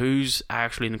relation of who's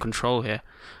actually in control here.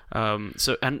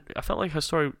 So and I felt like her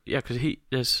story, because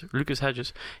there's Lucas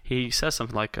Hedges. He says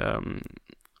something like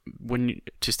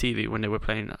to Stevie when they were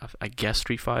playing, I guess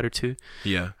Street Fighter 2.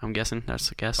 Yeah. I'm guessing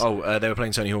that's a guess. Oh, they were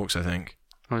playing Tony Hawk's, I think.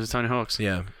 Oh, was it Tony Hawk's?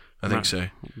 Yeah, I think so.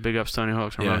 Big ups Tony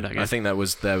Hawk's. I remember that game. I think that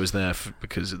was there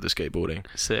because of the skateboarding.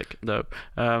 Sick, dope.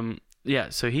 Yeah,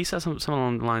 so he says something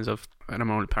along the lines of, and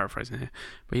I'm only paraphrasing here,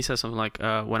 but he says something like,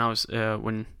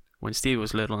 when Steve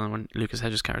was little and when Lucas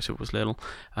Hedges' character was little,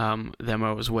 their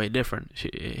mother was way different.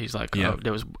 He's like,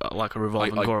 there was like a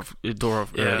revolving door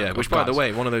of which, by the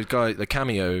way, one of those guys, the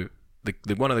cameo,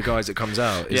 the one of the guys that comes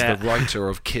out is the writer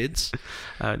of Kids,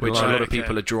 which a lot of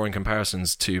people are drawing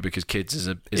comparisons to because Kids is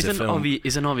a film.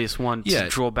 Is an obvious one to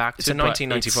draw back to. It's a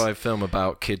 1995 film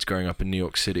about kids growing up in New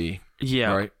York City.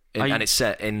 Yeah. Right? And it's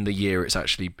set in the year it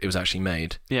was actually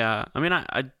made. Yeah. I mean,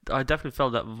 I definitely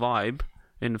felt that vibe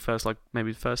in the first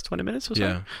 20 minutes or so.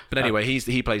 Yeah. But anyway,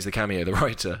 he plays the cameo, the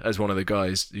writer, as one of the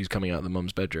guys who's coming out of the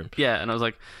mum's bedroom. Yeah, and I was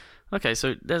like, okay,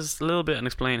 so there's a little bit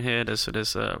unexplained here. There's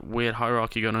a weird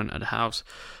hierarchy going on at the house.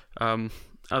 Other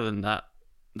than that,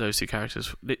 those two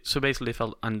characters, so basically they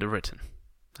felt underwritten.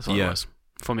 That's all it was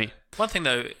for me. One thing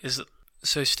though is that,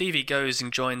 so Stevie goes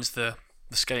and joins the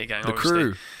skate gang, the obviously.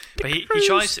 Crew. But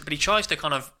he tries to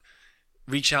kind of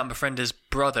reach out and befriend his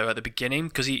brother at the beginning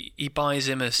because he buys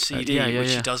him a CD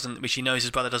which he knows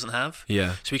his brother doesn't have.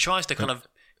 Yeah. So he tries to kind of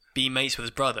be mates with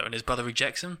his brother, and his brother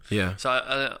rejects him. Yeah. So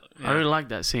I really like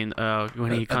that scene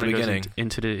when he kind of goes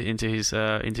into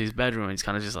his bedroom and he's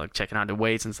kind of just like checking out the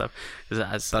weights and stuff.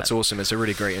 That's awesome. It's a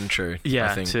really great intro.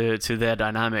 Yeah, I think. to their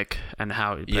dynamic and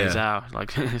how it plays out.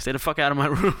 Like, stay the fuck out of my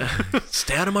room.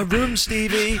 Stay out of my room,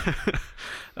 Stevie.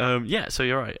 So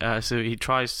you're right. So he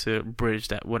tries to bridge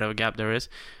that whatever gap there is,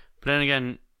 but then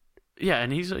again,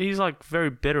 and he's like very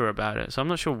bitter about it. So I'm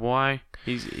not sure why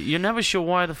you're never sure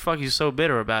why the fuck he's so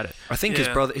bitter about it. I think his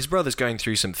brother's going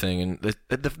through something, and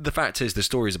the fact is the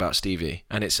story's about Stevie,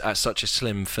 and it's at such a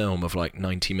slim film of like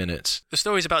 90 minutes. The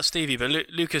story's about Stevie, but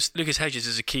Lucas Hedges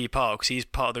is a key part because he's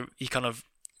part of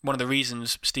one of the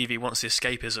reasons Stevie wants the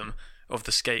escapism of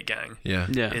the skate gang.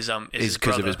 Is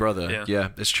because of his brother. Yeah,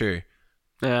 that's true.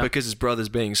 Yeah. Because his brother's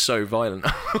being so violent.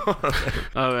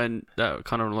 And that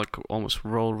kind of like almost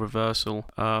role reversal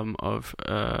of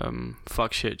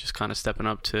fuck shit just kind of stepping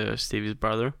up to Stevie's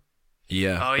brother.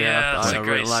 Yeah. Oh yeah, that's a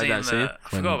great like scene. That scene. I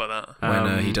forgot about that.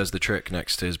 When he does the trick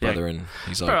next to his brother and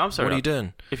he's like, Bro, I'm sorry, what are you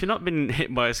doing? If you're not been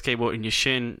hit by a skateboard in your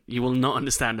shin, you will not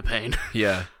understand the pain.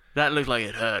 Yeah. That looked like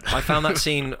it hurt. I found that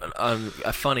scene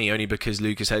funny only because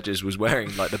Lucas Hedges was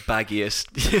wearing like the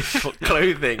baggiest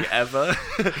clothing ever.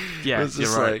 Yeah,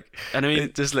 you're right. Like, and I mean,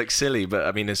 it just looks silly, but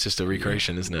I mean, it's just a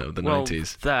recreation, isn't it, of the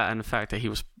 90s? That and the fact that he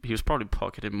was probably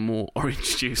pocketing more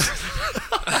orange juice.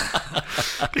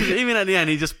 Even at the end,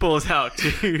 he just pours out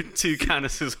two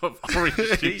canisters of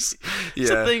orange juice. It's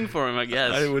a thing for him, I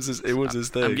guess. It was his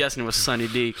thing. I'm guessing it was Sunny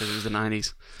D because it was the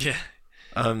 90s. Yeah,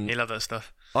 he loved that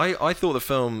stuff. I thought the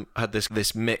film had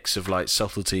this mix of like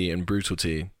subtlety and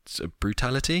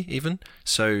brutality even.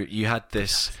 So you had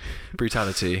this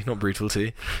brutality, not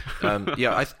brutality.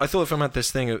 I thought the film had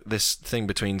this thing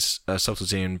between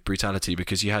subtlety and brutality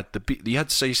because you had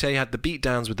the beat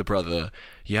downs with the brother.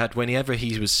 You had whenever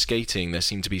he was skating, there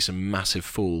seemed to be some massive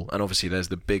fall, and obviously there's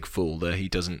the big fall that he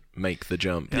doesn't make the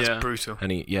jump. That's brutal.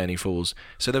 And he falls.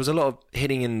 So there was a lot of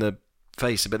hitting in the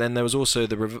face, but then there was also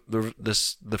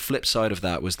the flip side of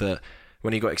that was that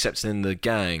when he got accepted in the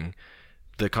gang,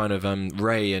 the kind of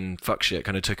Ray and fuck shit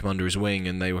kind of took him under his wing,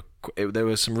 and there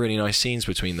were some really nice scenes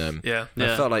between them. I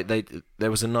felt like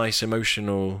there was a nice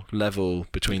emotional level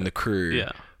between the crew.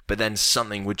 But then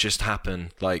something would just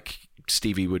happen, like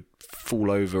Stevie would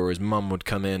fall over or his mum would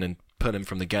come in and pull him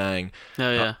from the gang.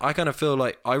 Oh, yeah. I kind of feel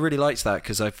like I really liked that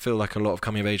because I feel like a lot of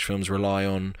coming of age films rely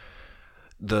on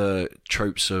the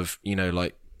tropes of, you know,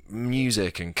 like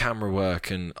music and camera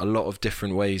work and a lot of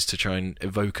different ways to try and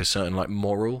evoke a certain like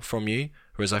moral from you.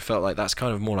 Whereas I felt like that's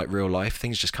kind of more like real life.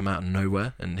 Things just come out of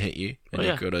nowhere and hit you, and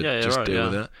you've got to just deal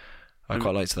with it. I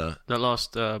quite liked that. That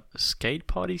last skate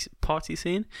party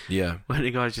scene? Yeah. Where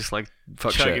the guy's just like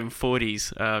chugging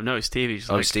 40s. No, it's Stevie.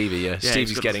 Stevie, yeah.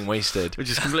 Stevie's getting wasted. Which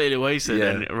is completely wasted.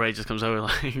 Yeah. And Ray just comes over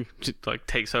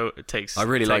takes. I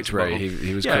really liked Ray.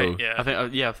 He was cool. Yeah.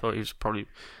 I thought he was probably,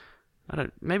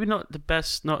 maybe not the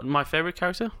best, not my favourite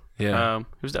character. Yeah. He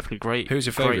was definitely great. Who's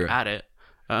your favourite? Great at it.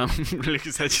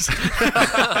 Lucas just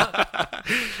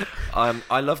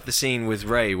I love the scene with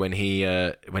Ray when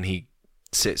he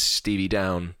sits Stevie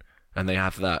down and they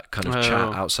have that kind of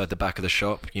chat outside the back of the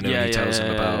shop, you know, when he tells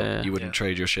him about you wouldn't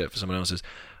trade your shit for someone else's.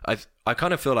 I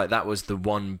kind of feel like that was the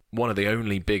one of the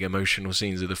only big emotional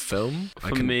scenes of the film.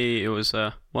 For me, it was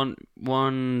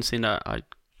one scene that I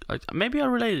maybe I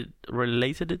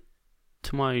related it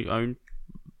to my own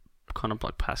kind of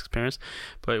like past experience,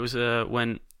 but it was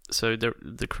when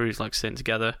the crew's like sitting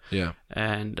together,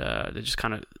 and they're just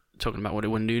kind of talking about what they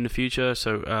want to do in the future.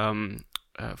 So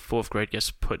fourth grade gets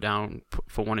put down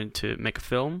for wanting to make a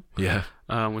film,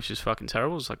 which is fucking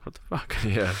terrible. It's like, what the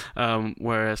fuck?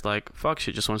 Whereas like fuck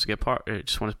shit just wants to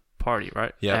party,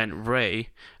 right? And Ray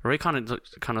kind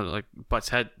of like butts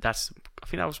head. I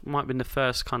think that might have been the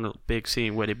first kind of big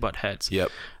scene where they butt heads.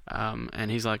 And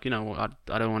he's like, you know,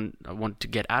 I want to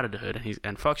get out of the hood,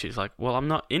 and fuck shit. He's like, well, I'm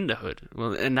not in the hood.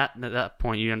 Well, and at that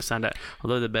point, you understand that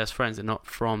although they're best friends, they're not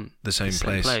from the same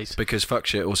place. Because fuck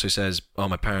shit also says, oh,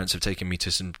 my parents have taken me to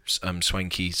some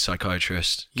swanky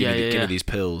psychiatrist. Give me these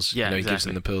pills. Yeah, he gives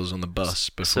them the pills on the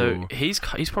bus before. So he's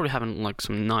probably having like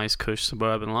some nice cush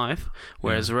suburban life,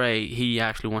 whereas Ray, he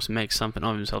actually wants to make something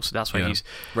of himself. So that's why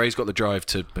Ray's got the drive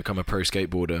to become a pro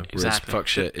skateboarder. Whereas fuck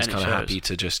shit is kind of happy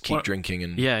to just keep drinking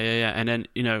and and then,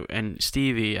 you know, and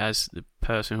Stevie as the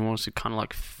person who wants to kind of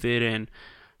like fit in,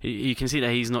 you can see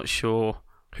that he's not sure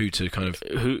he kind of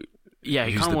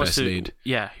wants to lead.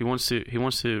 He wants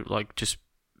to like just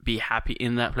be happy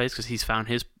in that place because he's found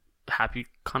his happy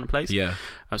kind of place.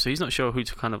 So he's not sure who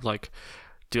to kind of like,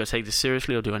 do I take this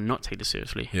seriously or do I not take this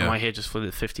seriously? Am I here just for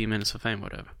the 15 minutes of fame,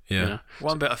 whatever? You know?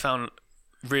 One bit I found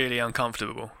really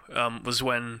uncomfortable was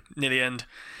when near the end,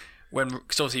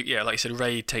 because obviously, like you said,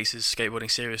 Ray takes his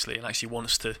skateboarding seriously and actually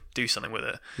wants to do something with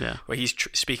it. Where he's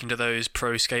speaking to those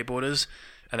pro skateboarders,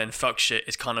 and then fuck shit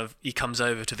is kind of, he comes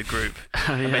over to the group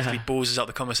and basically ballses up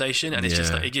the conversation, and it's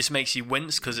just like, it just makes you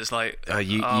wince because it's like,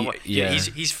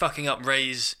 he's fucking up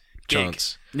Ray's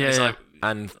chance. Gig. Like,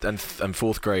 and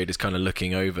fourth grade is kind of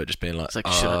looking over, just being like, it's like,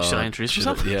 should I introduce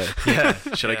myself?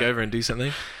 Should I go over and do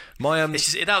something?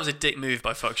 That was a dick move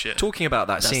by fuck shit. Talking about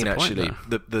that scene, actually,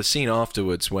 the scene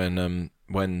afterwards when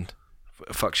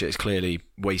fuck shit is clearly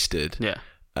wasted.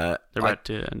 That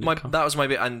was my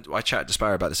bit, and I chatted to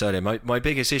Sparrow about this earlier. My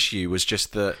biggest issue was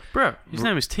just that, bro, his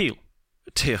name is Teal.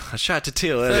 I chatted to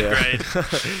Teal earlier.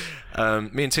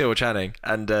 Me and Teal were chatting,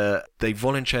 and they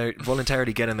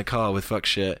voluntarily get in the car with fuck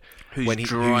shit when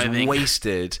he's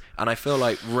wasted, and I feel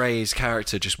like Ray's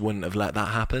character just wouldn't have let that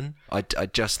happen. I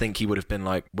just think he would have been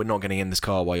like, we're not getting in this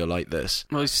car while you're like this.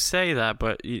 Well, you say that,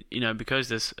 but you know, because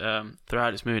this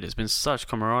throughout this movie there's been such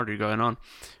camaraderie going on,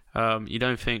 you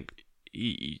don't think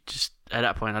you just at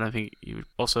that point, I don't think you would.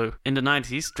 Also in the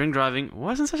 90s, drink driving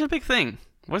wasn't such a big thing.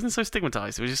 Wasn't so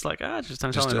stigmatized. It was just like, just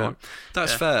don't tell anyone.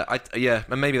 That's fair.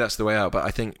 And maybe that's the way out. But I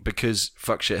think because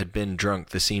fuck shit had been drunk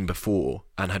the scene before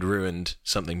and had ruined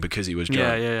something because he was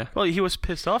drunk. Yeah. Well, he was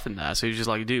pissed off in that, so he was just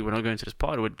like, dude, we're not going to this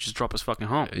party. We'll just drop us fucking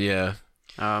home. Yeah.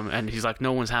 And he's like,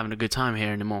 no one's having a good time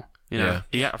here anymore. You know.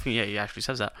 I think he actually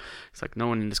says that. It's like, no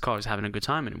one in this car is having a good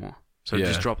time anymore. So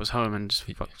just drop us home and just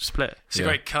split. It's a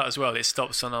great cut as well. It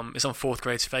stops on it's on fourth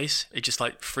grade's face. It just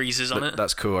like freezes on it.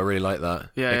 That's cool. I really like that.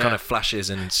 It kind of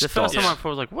flashes and stops. The first time I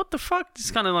was like, what the fuck?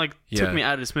 This kind of like took me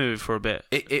out of this movie for a bit.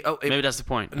 Maybe that's the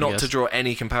point. Not to draw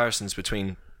any comparisons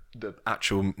between the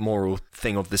actual moral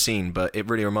thing of the scene, but it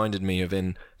really reminded me of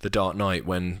in The Dark Knight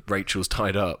when Rachel's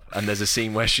tied up and there's a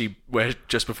scene where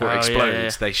just before it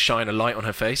explodes they shine a light on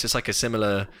her face. It's like a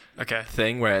similar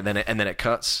thing where then it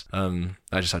cuts.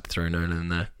 I just had to throw Nolan in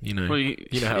there. You know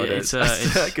how it is.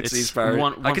 I could see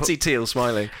Sparrow. I could see Teal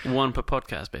smiling. One per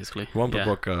podcast, basically. One per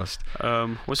podcast.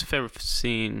 What's your favourite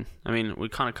scene? I mean, we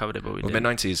kind of covered it, but we did.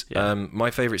 Mid90's.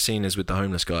 My favourite scene is with the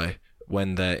homeless guy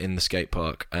when they're in the skate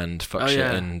park and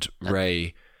and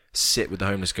Ray sit with the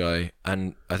homeless guy,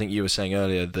 and I think you were saying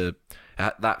earlier the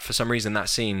that for some reason that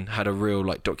scene had a real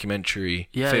like documentary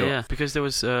feel. Yeah, because there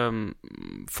was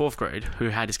fourth grade who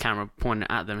had his camera pointed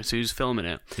at them, so he was filming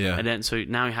it. Yeah. And then so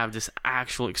now you have this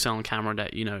actual external camera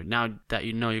that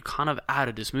you're kind of out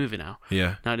of this movie now.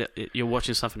 Yeah. Now that you're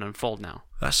watching something unfold now.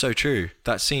 That's so true.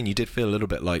 That scene, you did feel a little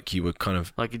bit like you were kind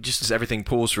of like it just everything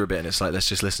paused for a bit, and it's like, let's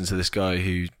just listen to this guy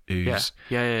who's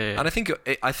yeah. And I think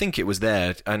it was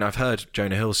there, and I've heard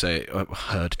Jonah Hill say.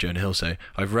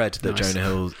 I've read that Jonah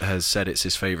Hill has said it's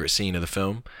his favourite scene of the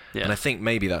film, and I think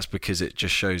maybe that's because it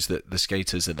just shows that the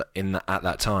skaters at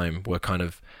that time were kind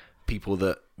of people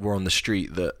that were on the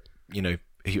street that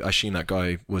I assume that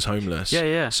guy was homeless.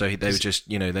 Yeah. So they were just,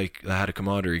 they had a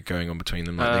camaraderie going on between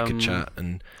them. Like they could chat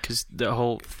and because the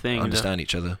whole thing understand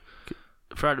each other.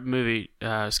 Throughout the movie,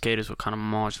 skaters were kind of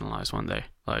marginalized one day.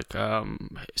 Like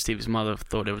Stevie's mother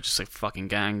thought they were just like fucking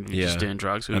gang, just doing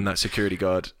drugs. And that security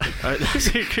guard. They had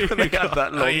that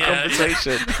long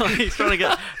conversation. He's trying to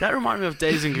get. That reminded me of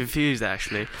Dazed and Confused,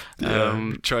 actually.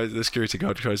 The security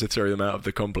guard tries to throw them out of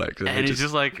the complex, and he's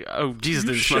just like, "Oh, Jesus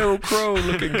didn't Sheryl smoke." Crow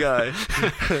looking guy.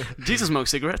 Jesus smoked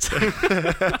cigarettes.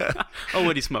 Oh, what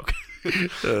did he smoke?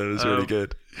 It was really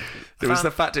good. There was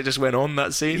the fact it just went on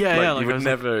that scene. Yeah, you would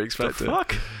never expect it.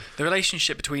 Fuck. The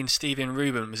relationship between Stevie and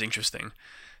Ruben was interesting.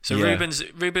 So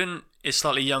Ruben is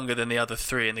slightly younger than the other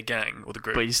three in the gang or the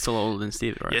group. But he's still older than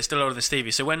Stevie, right? Yeah, still older than Stevie.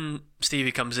 So when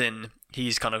Stevie comes in,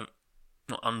 he's kind of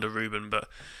not under Ruben, but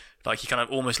like he kind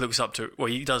of almost looks up to. Well,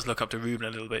 he does look up to Ruben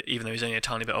a little bit, even though he's only a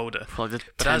tiny bit older. For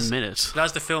like 10 minutes. But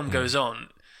as the film goes on,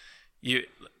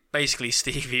 basically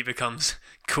Stevie becomes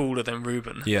cooler than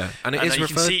Ruben. Yeah, and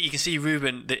you can see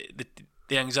Ruben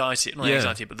the anxiety, not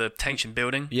anxiety, but the tension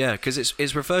building. Yeah, because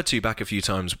it's referred to back a few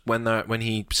times when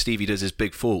Stevie does his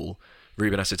big fall.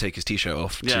 Ruben has to take his t-shirt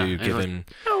off to give him.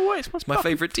 Oh wait, it's my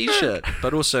favourite t-shirt.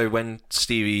 But also when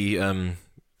Stevie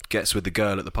gets with the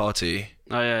girl at the party.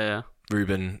 Oh yeah.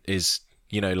 Ruben is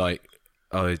he didn't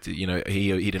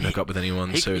hook up with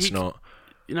anyone, so it's not.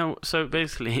 So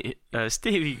basically,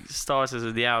 Stevie starts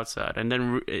as the outside, and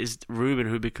then it's Ruben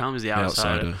who becomes the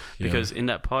outsider. Because in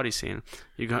that party scene,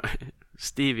 you got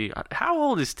Stevie. How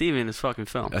old is Stevie in this fucking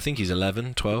film? I think he's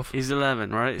 11, 12. He's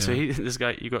 11, right? Yeah. So this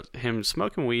guy, you got him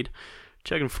smoking weed,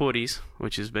 chugging 40s,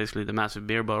 which is basically the massive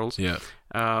beer bottles. Yeah.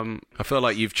 I feel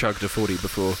like you've chugged a 40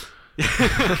 before.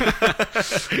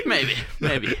 Maybe.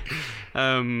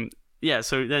 Yeah,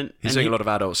 so then he's doing a lot of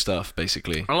adult stuff,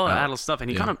 basically. A lot of adult stuff, and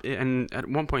he and at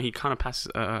one point he kind of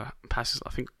passes. I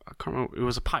think I can't remember. It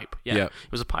was a pipe. Yeah.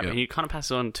 It was a pipe, and he kind of passes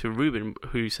on to Ruben,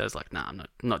 who says like, "Nah, I'm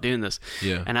not doing this."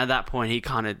 Yeah. And at that point,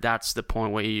 that's the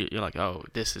point where you're like, "Oh,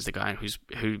 this is the guy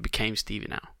who became Stevie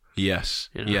now." Yes.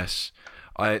 Yes.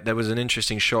 There was an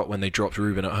interesting shot when they dropped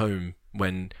Ruben at home.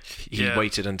 When he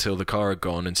waited until the car had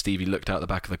gone and Stevie looked out the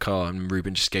back of the car and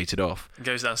Ruben just skated off.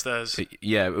 Goes downstairs.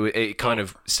 It kind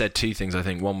of said two things, I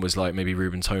think. One was like maybe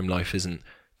Ruben's home life isn't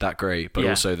that great, but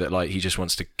also that like he just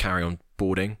wants to carry on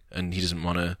boarding and he doesn't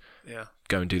want to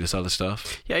go and do this other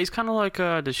stuff. Yeah, he's kind of like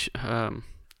so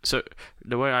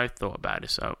the way I thought about it,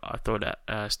 so I thought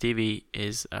that Stevie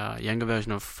is a younger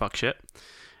version of fuck shit.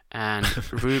 And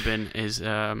Ruben is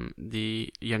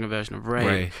the younger version of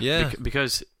Ray. Yeah.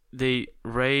 Because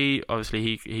Ray,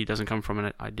 obviously, he doesn't come from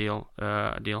an ideal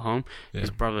home. Yeah. His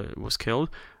brother was killed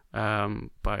by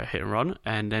a hit and run,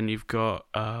 and then you've got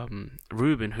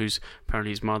Ruben, who's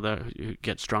apparently his mother, who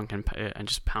gets drunk and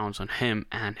just pounds on him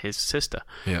and his sister.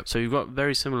 Yeah. So you've got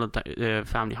very similar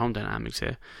family home dynamics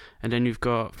here, and then you've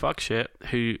got fuck shit,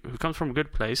 who comes from a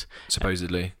good place,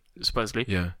 supposedly.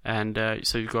 Yeah. And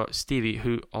so you've got Stevie,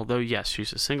 who, although yes,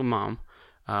 she's a single mom.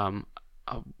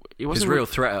 His real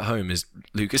threat at home is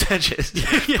Lucas Hedges.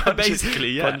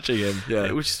 Basically, punching him.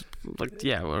 Yeah, which is like,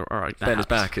 all right. Ben is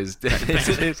back. Is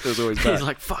always back. He's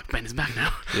like, fuck, Ben is back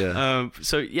now. Yeah.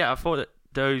 I thought that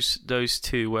those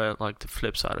two were like the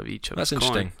flip side of each other. That's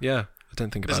interesting. Yeah, I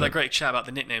don't think about it. There's a great chat about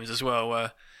the nicknames as well,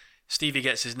 where Stevie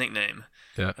gets his nickname.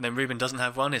 Yeah. And then Ruben doesn't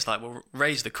have one. It's like, well,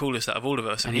 Ray's the coolest out of all of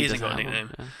us, and he hasn't got a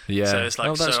nickname. One, yeah. So it's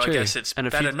like, that's true. I guess it's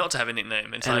better not to have a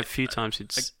nickname. It's and like, a few times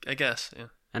I guess, yeah.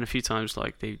 And a few times,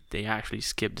 like, they actually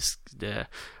skip the...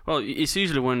 Well, it's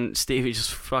usually when Stevie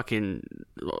just fucking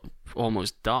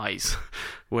almost dies,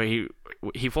 where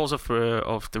he falls off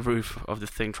the roof of the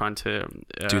thing trying to...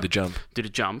 do the jump.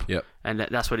 Yep. And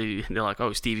that's what they're like,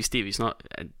 oh, Stevie's not...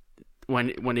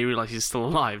 When they realize he's still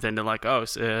alive, then they're like, oh,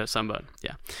 Sunburn.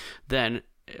 Yeah. Then,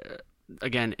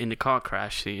 again, in the car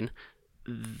crash scene,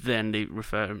 then they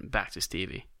refer him back to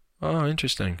Stevie. Oh,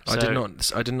 interesting. I did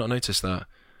not notice that.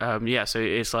 So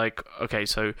it's like, okay,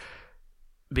 so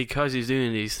because he's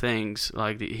doing these things,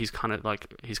 like he's kind of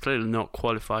like he's clearly not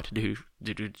qualified to do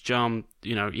the jump,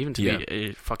 even to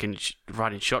be fucking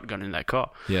riding shotgun in that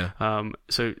car. Yeah.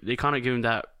 So they kind of give him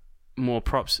that more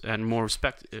props and more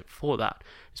respect for that,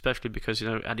 especially because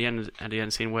at the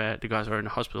end scene where the guys are in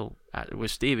the hospital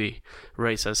with Stevie,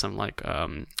 Ray says something like,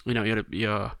 you're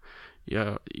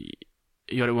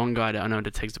the one guy that I know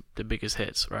that takes the biggest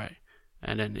hits, right?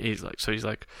 And then he's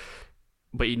like,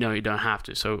 but you don't have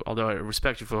to. So although I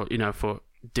respect you for for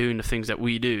doing the things that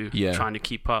we do, trying to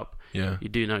keep up, you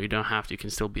do know you don't have to. You can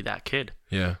still be that kid.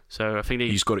 Yeah. So I think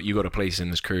you got a place in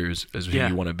this crew as who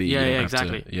you want to be. Yeah,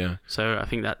 exactly. So I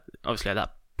think that obviously at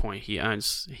that point he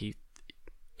earns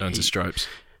his stripes.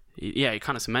 He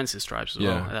kind of cements his stripes as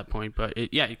well at that point. But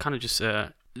he kind of just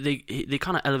they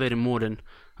kind of elevate him more than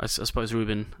I suppose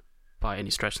Ruben by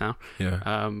any stretch now.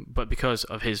 Yeah. But because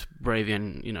of his bravery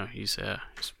and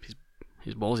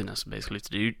his ballsiness basically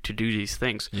to do these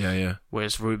things. Yeah.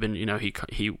 Whereas Ruben,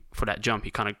 he for that jump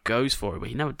he kind of goes for it, but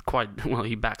he never quite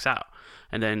he backs out.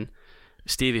 And then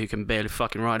Stevie, who can barely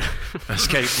fucking ride a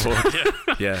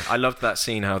skateboard. Yeah. I loved that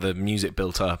scene, how the music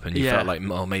built up and you felt like,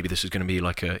 oh, maybe this is going to be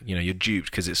like a, you're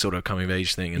duped because it's sort of a coming of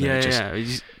age thing, and then it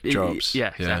just drops.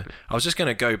 Yeah, exactly. I was just going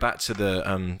to go back to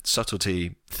the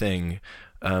subtlety thing.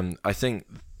 I think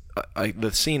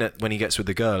the scene when he gets with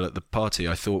the girl at the party,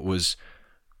 I thought was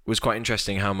quite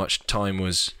interesting how much time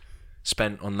was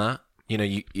spent on that.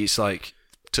 It's like,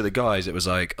 to the guys it was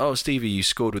like, oh, Stevie, you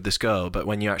scored with this girl, but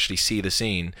when you actually see the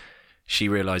scene, she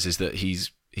realizes that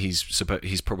he's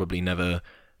probably never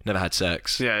had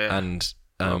sex. And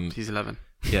he's 11.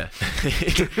 Yeah.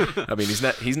 I mean,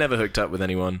 he's never hooked up with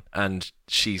anyone, and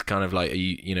she's kind of like, are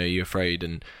you afraid?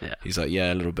 And he's like,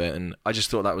 yeah, a little bit. And I just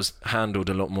thought that was handled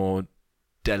a lot more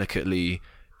delicately.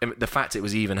 The fact it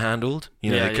was even handled,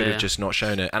 they could have just not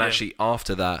shown it. And actually,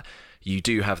 after that, you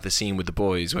do have the scene with the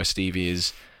boys where Stevie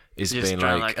is being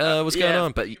like, what's going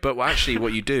on? But actually,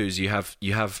 what you do is you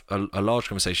have a large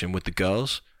conversation with the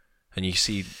girls, and you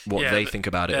see what they think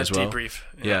about it as well. Debrief.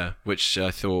 Yeah, which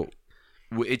I thought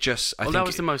it just. I think that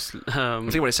was the most. I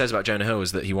think what it says about Jonah Hill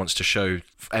is that he wants to show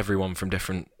everyone from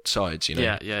different sides.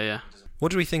 Yeah.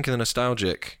 What do we think of the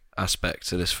nostalgic aspect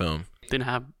to this film? Didn't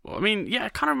have. I mean,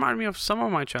 it kind of reminded me of some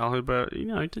of my childhood, but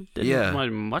it didn't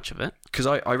remind me much of it. Because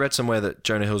I read somewhere that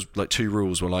Jonah Hill's like 2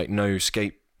 rules were like no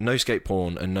skate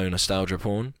porn and no nostalgia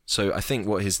porn. So I think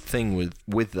what his thing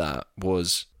with that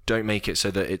was, don't make it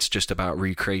so that it's just about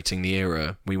recreating the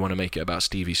era. We want to make it about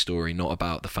Stevie's story, not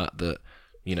about the fact that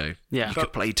you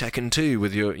could play Tekken 2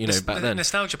 with your back then.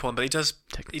 Nostalgia porn, but he does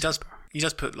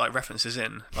put like references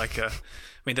in. Like I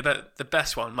mean, the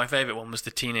best one, my favorite one, was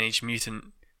the Teenage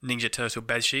Mutant Ninja Turtle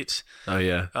bed sheets. Oh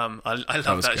yeah. I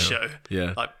love that show.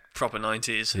 Yeah. Like proper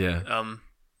 90s. Yeah.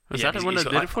 Was that the one that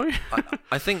did it for you?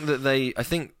 I think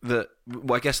that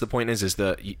well, I guess the point is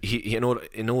that he in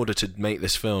order to make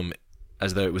this film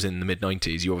as though it was in the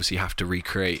mid-90s, you obviously have to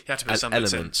recreate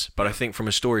elements. But I think from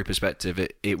a story perspective,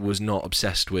 it was not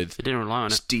obsessed with. It didn't rely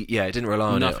on it. It didn't rely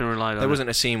on it. Nothing relied on it. There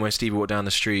wasn't a scene where Stevie walked down the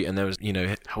street and there was,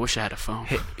 I wish I had a phone.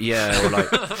 Or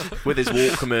like with his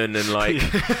Walkman and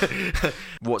like.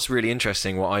 What's really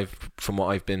interesting, from what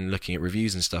I've been looking at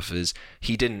reviews and stuff, is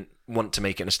he didn't want to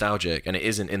make it nostalgic, and it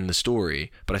isn't in the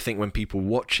story. But I think when people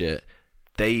watch it,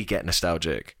 they get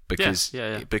nostalgic because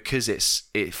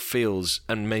it feels,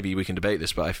 and maybe we can debate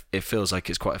this, but it feels like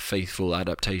it's quite a faithful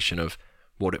adaptation of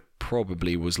what it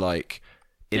probably was like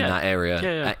in that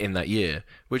area in that year,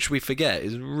 which we forget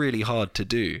is really hard to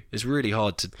do. It's really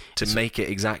hard to make it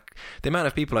exact. The amount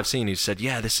of people I've seen who said,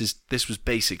 this was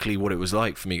basically what it was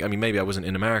like for me. I mean, maybe I wasn't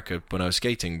in America when I was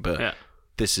skating, but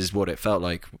this is what it felt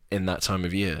like in that time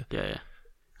of year.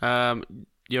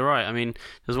 You're right. I mean,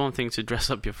 there's one thing to dress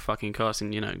up your fucking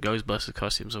costume, Ghostbusters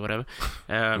costumes or whatever.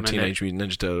 Teenage Mutant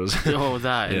Ninja Turtles. All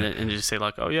that, and just say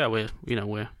like, oh yeah, we're in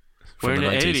the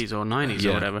 80s or 90s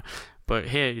or whatever. But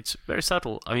here, it's very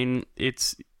subtle. I mean,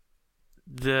 it's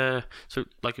so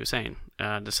like you were saying,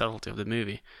 the subtlety of the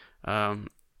movie. The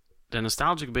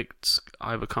nostalgic bits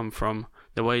either come from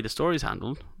the way the story's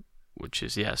handled, which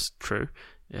is true,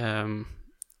 and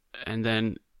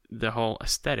then the whole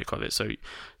aesthetic of it. So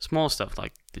small stuff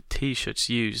like the T-shirts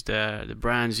used, the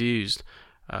brands used,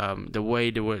 the way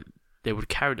they would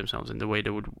carry themselves and the way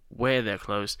they would wear their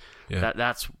clothes.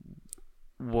 That's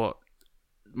what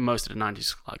most of the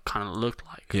 90s like kind of looked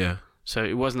like. So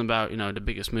it wasn't about the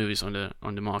biggest movies on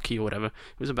the marquee or whatever.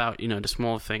 It was about the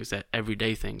small things, the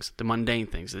everyday things, the mundane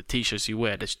things, the T-shirts you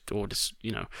wear, or the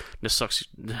socks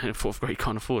fourth grade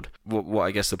can't afford. What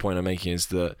I guess the point I'm making is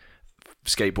that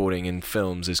skateboarding in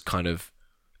films is kind of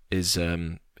is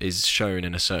is shown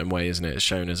in a certain way, isn't it? It's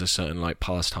shown as a certain like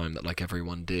pastime that like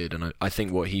everyone did, and I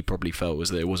think what he probably felt was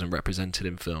that it wasn't represented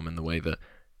in film in the way that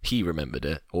he remembered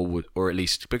it, or at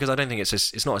least, because I don't think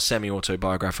it's not a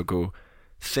semi-autobiographical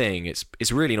thing.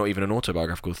 It's really not even an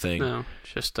autobiographical thing. No,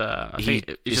 just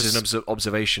it's just an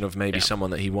observation of maybe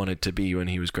someone that he wanted to be when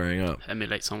he was growing up.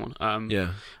 Emulate someone.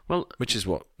 Well, which is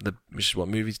what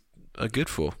movies are good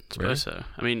for. I suppose so.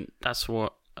 I mean, that's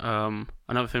what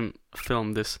another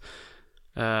film this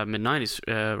Mid90's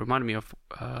reminded me of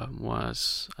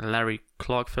was a Larry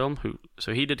Clark film.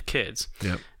 So he did Kids.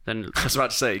 Yeah. Then I was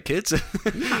about to say Kids.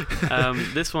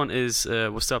 This one is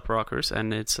was Step Rockers,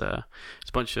 and it's a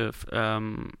bunch of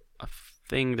I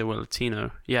think they were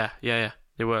Latino. Yeah.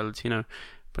 They were Latino.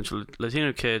 Bunch of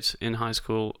Latino kids in high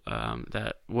school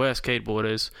that were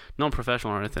skateboarders,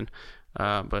 non-professional or anything,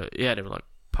 but yeah, they were like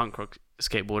punk rock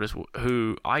skateboarders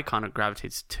who I kind of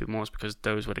gravitated to more because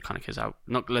those were the kind of kids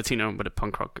not Latino but the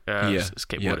punk rock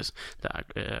skateboarders that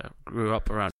I grew up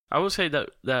around. I would say that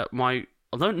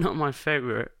although not my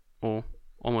favorite, or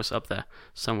almost up there,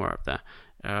 somewhere up there,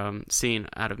 scene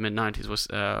out of Mid90's was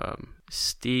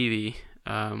Stevie,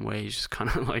 where he's just kind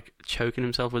of like choking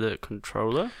himself with a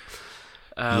controller.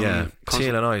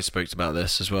 Teal and I spoke about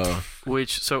this as well.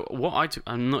 So what I took,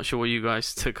 I'm not sure what you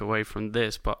guys took away from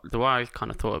this, but the way I kind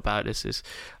of thought about this is,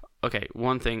 okay,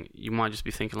 one thing you might just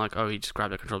be thinking like, oh, he just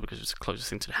grabbed the controller because it's the closest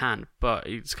thing to the hand, but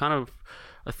it's kind of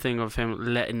a thing of him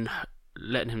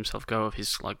letting himself go of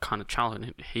his like kind of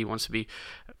childhood. He wants to be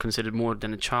considered more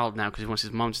than a child now because he wants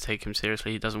his mum to take him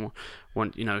seriously. He doesn't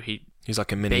want he's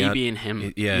like a mini baby in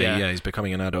him. He's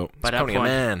becoming an adult. He's becoming a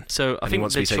man. So I think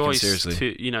the choice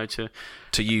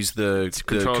to use the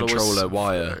controller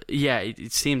wire.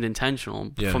 It seemed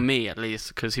intentional for me at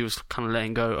least, because he was kind of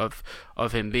letting go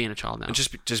of him being a child now. And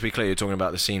just to be clear, you're talking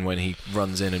about the scene when he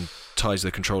runs in and ties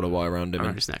the controller wire around him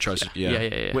and his neck. Tries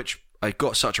which I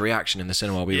got such a reaction in the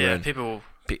cinema we were in.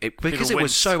 Because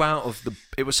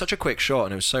it was such a quick shot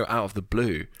and it was so out of the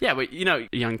blue. Yeah, but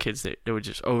young kids, they would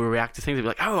just overreact to things. They'd be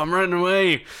like, "Oh, I'm running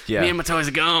away. Me and my toys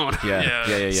are gone."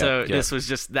 Yeah. So this was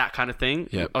just that kind of thing.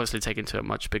 Yeah. Obviously taken to a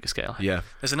much bigger scale. Yeah.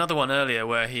 There's another one earlier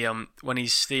where he when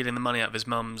he's stealing the money out of his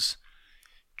mum's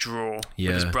drawer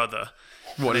with his brother.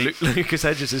 What? Lucas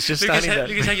Hedges is just standing there.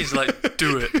 Lucas Hedges is like,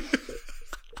 "Do it.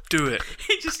 Do it."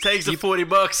 He just takes the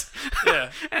 $40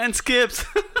 and skips.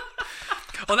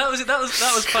 Oh, that was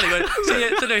funny.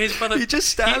 His brother. He just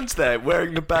stands there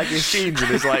wearing the baggiest jeans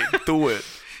and is like, "Do it."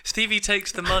 Stevie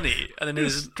takes the money and then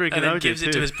gives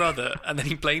it to his brother, and then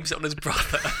he blames it on his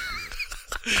brother.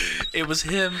 It was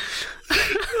him.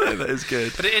 That is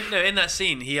good. But in that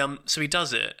scene, he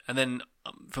does it, and then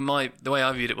the way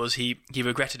I viewed it was he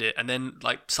regretted it, and then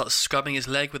like starts scrubbing his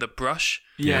leg with a brush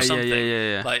or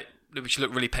something, like which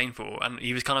looked really painful, and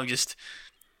he was kind of just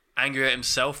angry at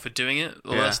himself for doing it.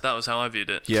 Well, that was how I viewed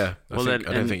it. Yeah. I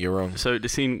don't think you're wrong. So the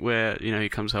scene where he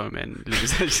comes home and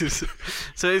Lucas Hedges.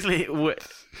 So basically,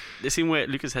 the scene where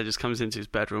Lucas Hedges comes into his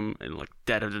bedroom in like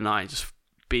dead of the night, just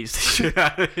beats the shit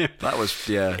out of him. That was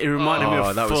It reminded me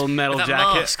of Full Metal with that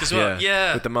Jacket. Mask as well.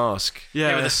 Yeah. With the mask.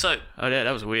 Yeah, with the soap. Oh yeah,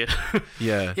 that was weird.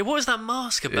 Yeah. Yeah, what was that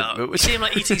mask about? You see him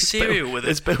like eating cereal with it.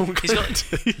 It's Bill Clinton.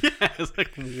 It's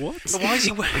like, what? But why is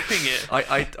he wearing it?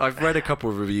 I've read a couple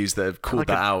of reviews that have called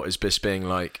that out as just being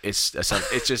like it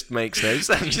just makes no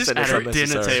sense. Just at a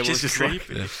dinner table, just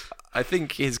creepy. I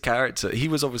think his character, he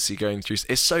was obviously going through...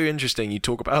 It's so interesting you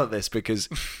talk about this because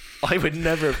I would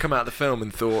never have come out of the film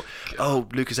and thought, oh,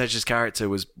 Lucas Hedges' character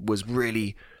was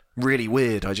really, really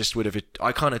weird. I just would have...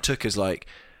 I kind of took as like...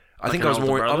 I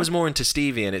was more into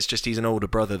Stevie, and it's just he's an older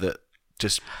brother that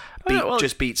just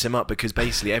beats him up because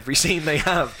basically every scene they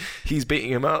have, he's beating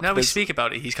him up. Now we speak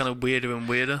about it, he's kind of weirder and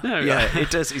weirder. No,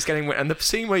 it does. He's getting weird. And the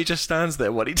scene where he just stands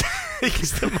there while he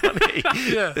takes the money,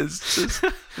 it's just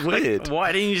weird.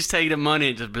 Why didn't you just take the money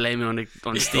and just blame it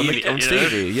on Stevie? On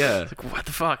Stevie, yeah. Like, what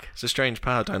the fuck? It's a strange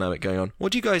power dynamic going on.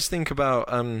 What do you guys think about?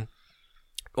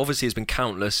 Obviously, there's been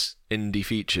countless indie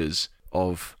features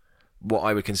of what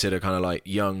I would consider kind of like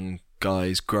young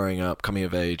guys growing up, coming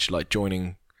of age, like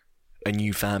joining a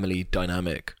new family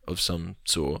dynamic of some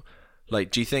sort. Like,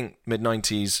 do you think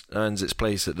Mid90's earns its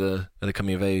place at the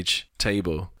coming of age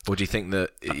table, or do you think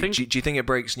that do you think it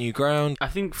breaks new ground? I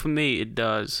think for me it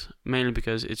does, mainly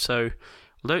because it's so,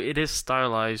 although it is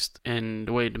stylized in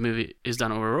the way the movie is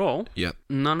done overall. Yeah.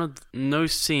 No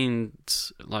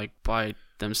scenes like by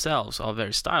themselves are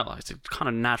very stylized. It's kind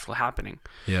of natural happening.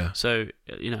 Yeah. So,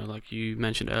 like you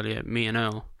mentioned earlier, Me and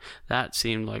Earl, that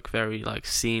seemed like very like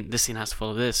this scene has to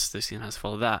follow this scene has to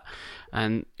follow that.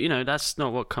 And, that's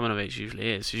not what coming of age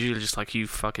usually is. It's usually just like you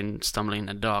fucking stumbling in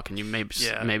the dark and you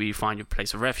maybe you find your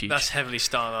place of refuge. That's heavily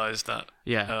stylized, that.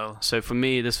 Yeah. Earl. So for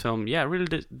me, this film,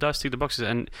 really does tick the boxes.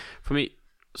 And for me,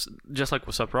 just like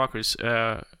What's Up Rockers,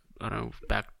 I don't know,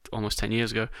 back almost 10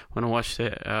 years ago when I watched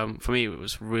it, for me it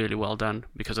was really well done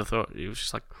because I thought it was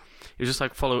just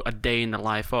like follow a day in the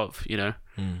life of,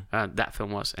 that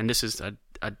film was. And this is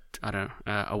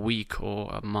a week or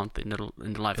a month in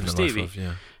the life of Stevie.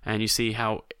 And you see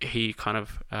how he kind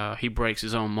of he breaks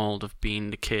his own mold of being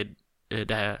the kid,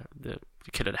 the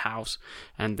kid at the house,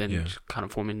 and then kind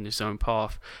of forming his own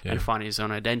path and finding his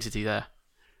own identity there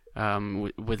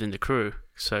within the crew.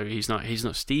 So he's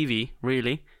not Stevie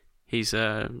really. He's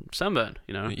Sunburn,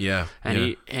 Yeah.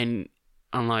 And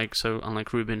unlike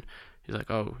Ruben, he's like,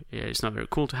 oh yeah, it's not very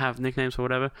cool to have nicknames or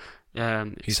whatever.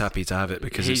 He's happy to have it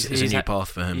because it's a new path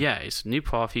for him. Yeah, it's a new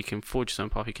path. He can forge his own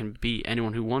path. He can be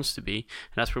anyone who wants to be,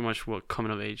 and that's pretty much what coming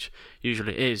of age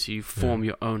usually is. You form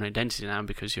your own identity now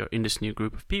because you're in this new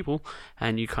group of people,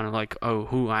 and you kind of like, oh,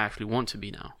 who I actually want to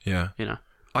be now. Yeah.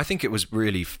 I think it was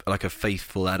really like a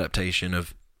faithful adaptation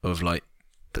of like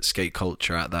the skate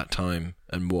culture at that time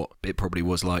and what it probably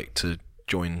was like to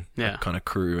join a kind of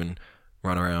crew and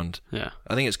run around. Yeah,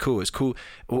 I think it's cool. It's cool.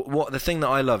 What the thing that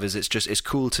I love is it's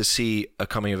cool to see a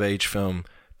coming of age film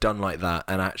done like that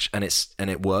and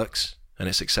it works and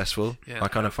it's successful. I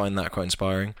kind of find that quite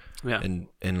inspiring. Yeah.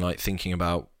 In like thinking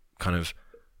about kind of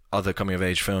other coming of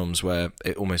age films where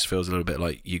it almost feels a little bit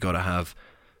like you got to have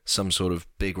some sort of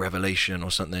big revelation or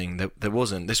something. There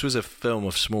wasn't. This was a film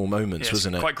of small moments,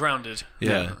 wasn't it? Quite grounded.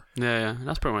 Yeah.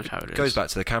 That's pretty much how it is. It goes back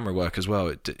to the camera work as well.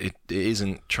 It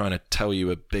isn't trying to tell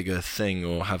you a bigger thing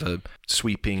or have a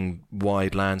sweeping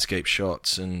wide landscape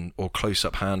shots or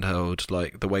close-up handheld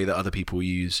like the way that other people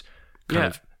use kind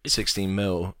of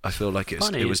 16mm. I feel like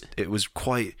it was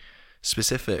quite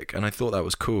specific, and I thought that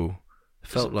was cool. It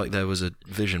felt like there was a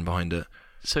vision behind it.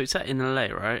 So it's set in LA,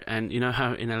 right? And you know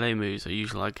how in LA movies they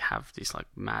usually like have these like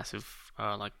massive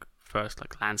first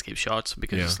like landscape shots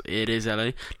because it is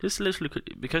LA. This literally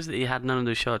because he had none of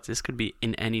those shots. This could be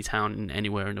in any town, in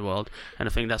anywhere in the world, and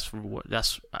I think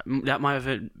that might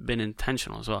have been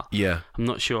intentional as well. Yeah, I'm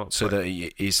not sure. So that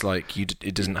it's like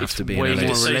it doesn't have to be way in LA.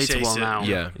 more relatable now.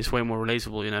 Yeah, it's way more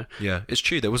relatable. Yeah, it's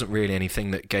true. There wasn't really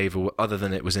anything that gave other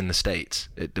than it was in the States.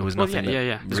 There was nothing.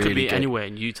 This could be anywhere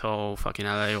in Utah or fucking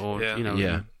LA or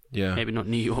maybe not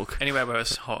New York. Anywhere where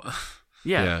it's hot.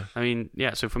 Yeah, I mean,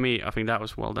 so for me, I think that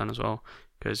was well done as well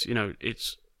because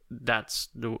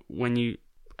when you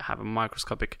have a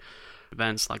microscopic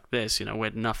events like this,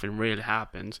 where nothing really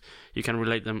happens, you can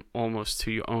relate them almost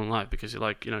to your own life because you're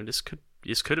like, this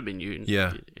could have been you.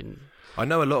 I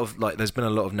know a lot of there's been a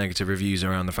lot of negative reviews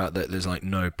around the fact that there's like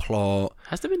no plot.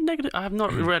 Has there been negative? I have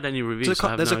not read any reviews.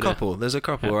 There's a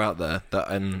couple out there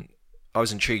that I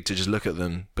was intrigued to just look at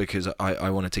them because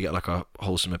I wanted to get like a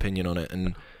wholesome opinion on it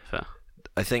and. Fair.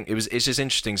 I think it's just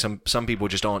interesting. Some people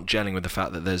just aren't gelling with the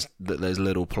fact that there's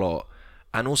little plot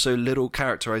and also little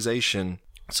characterization.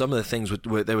 Some of the things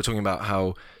they were talking about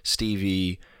how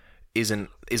Stevie isn't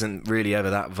really ever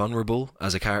that vulnerable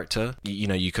as a character.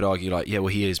 You could argue like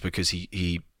he is because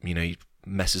he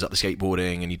messes up the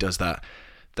skateboarding and he does that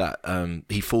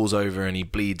he falls over and he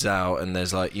bleeds out and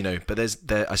there's like but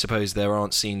I suppose there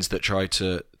aren't scenes that try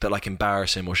to like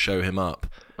embarrass him or show him up.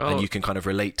 And you can kind of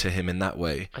relate to him in that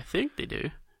way. I think they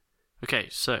do. Okay,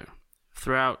 so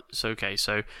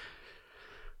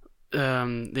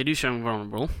they do show him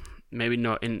vulnerable. Maybe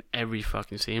not in every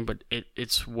fucking scene, but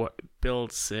it's what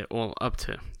builds it all up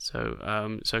to.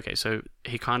 So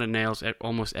he kind of nails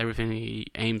almost everything he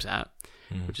aims at,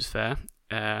 which is fair.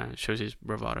 Shows his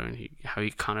bravado and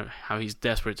how he's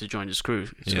desperate to join the crew.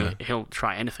 So he'll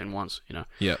try anything once,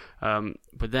 Yeah.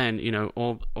 But then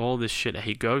all this shit that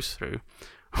he goes through.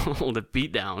 All the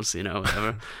beatdowns,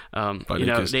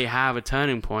 whatever. They have a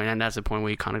turning point, and that's the point where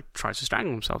he kind of tries to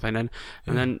strangle himself, and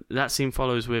then that scene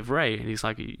follows with Ray, and he's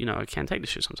like, I can't take this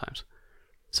shit sometimes.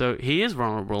 So he is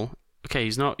vulnerable. Okay,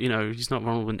 he's not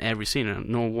vulnerable in every scene,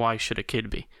 nor why should a kid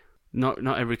be? Not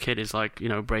every kid is like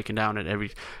breaking down at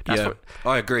every.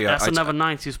 I agree. That's another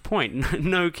 90s point.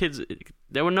 No kids.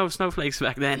 There were no snowflakes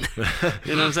back then. You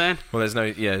know what I'm saying? Well,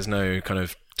 there's no kind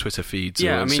of Twitter feeds or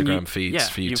Instagram feeds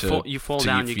for you to. You fall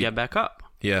down, you get back up.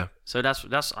 Yeah. So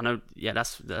that's I know. Yeah,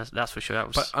 that's for sure. That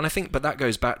was. But that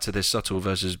goes back to this subtle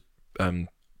versus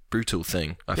brutal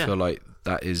thing. I feel like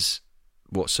that is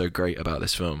what's so great about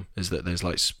this film is that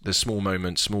there's small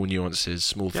moments, small nuances,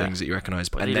 small things that you recognise,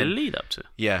 but and then lead up to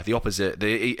the opposite,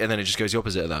 and then it just goes the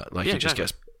opposite of that. Like he just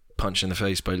gets punched in the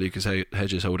face by Lucas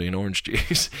Hedges holding an orange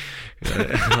juice,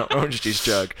 orange juice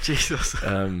jug. Jesus.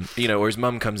 Or his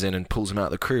mum comes in and pulls him out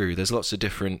of the crew. There's lots of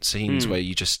different scenes where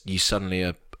you suddenly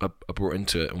are brought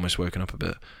into it, almost woken up a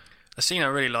bit. A scene I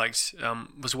really liked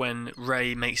was when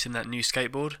Ray makes him that new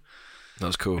skateboard. That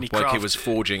was cool. He was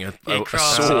forging a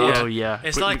sword. Oh yeah,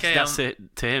 it's like that's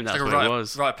it to him. That's like what it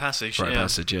was. Rite of passage. Rite of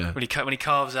passage. Yeah. When he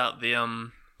carves out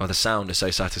the the sound is so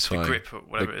satisfying. The grip or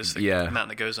whatever it is. The mat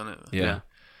that goes on it. Yeah.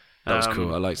 That was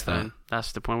cool. I liked that.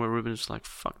 That's the point where Ruben's like,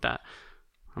 "Fuck that,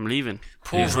 I'm leaving."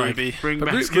 Poor Ruby. Bring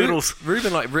back Skittles.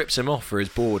 Ruben rips him off for his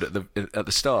board at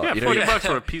the start. Yeah, $40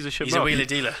 for a piece of shit. He's a wheeler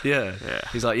dealer. Yeah.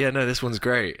 He's like, no, this one's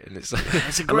great, and it's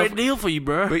it's a great deal for you,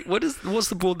 bro. Wait, what's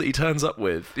the board that he turns up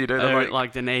with?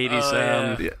 Like the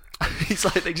 80s. He's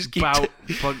like, they just keep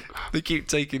they keep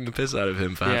taking the piss out of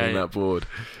him for having that board.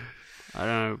 I don't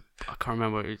know. I can't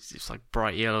remember. It's like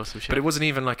bright yellow or some shit. But it wasn't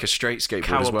even like a straight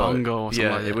skateboard as well. Cowabunga or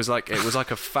something like that. it was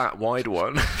like a fat wide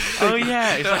one. Oh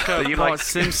yeah, it's like a Bart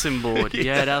Simpson board.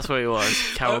 Yeah, that's what it was.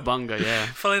 Cowabunga. Yeah.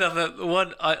 Funny enough, that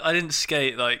one I didn't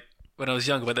skate like when I was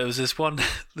younger, but there was this one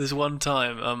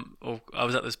time I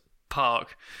was at this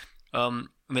park. And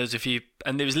there was a few,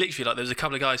 and there was literally like there was a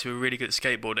couple of guys who were really good at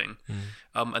skateboarding.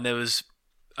 And there was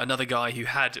another guy who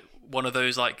had one of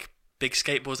those like big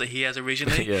skateboards that he has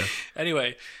originally. Yeah.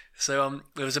 Anyway, so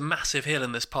there was a massive hill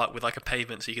in this park with like a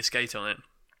pavement so you could skate on it.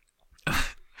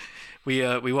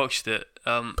 We watched it.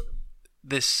 The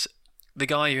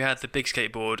guy who had the big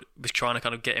skateboard was trying to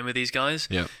kind of get in with these guys.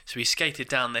 Yeah. So he skated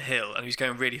down the hill and he was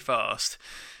going really fast.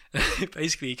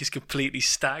 Basically, he just completely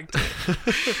stacked it.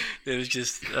 It was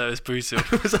brutal.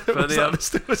 Was that the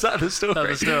story? That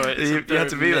was the story. You had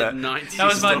to be there.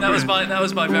 That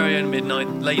was my very own late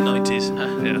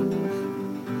 90s. Yeah.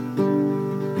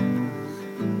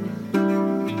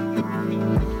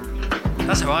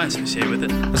 That's how I associate with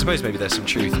it. I suppose maybe there's some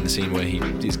truth in the scene where he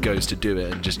just goes to do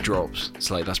it and just drops. It's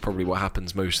like that's probably what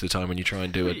happens most of the time when you try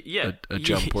and do a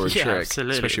jump or a trick,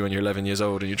 absolutely. Especially when you're 11 years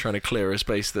old and you're trying to clear a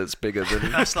space that's bigger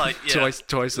than that's like three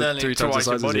times the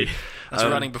size of you. That's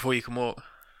running before you can walk.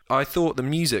 I thought the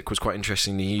music was quite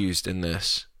interestingly used in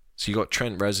this. So you got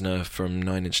Trent Reznor from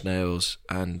Nine Inch Nails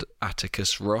and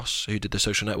Atticus Ross, who did the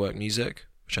Social Network music,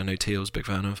 which I know Teal's a big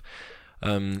fan of.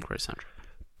 Great soundtrack.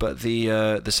 But the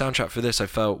soundtrack for this I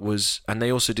felt was, and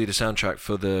they also do the soundtrack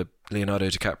for the Leonardo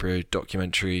DiCaprio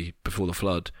documentary Before the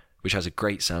Flood, which has a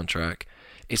great soundtrack.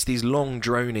 It's these long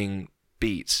droning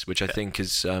beats, which I think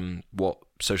is what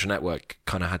Social Network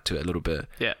kind of had to it a little bit.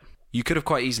 Yeah. You could have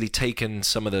quite easily taken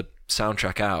some of the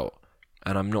soundtrack out,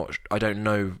 and I don't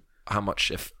know how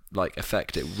much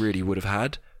effect it really would have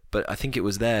had, but I think it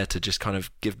was there to just kind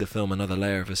of give the film another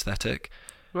layer of aesthetic.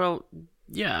 Well,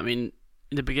 yeah, I mean,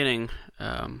 in the beginning,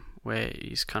 where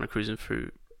he's kind of cruising through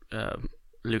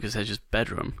Lucas Hedges'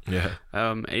 bedroom,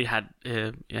 it had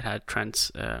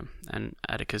Trent's and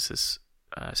Atticus's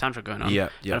soundtrack going on. Yeah.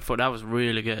 And I thought that was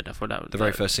really good. I thought that was the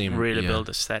very first scene really built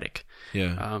aesthetic.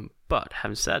 Yeah. But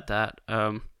having said that,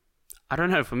 I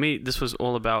don't know. For me, this was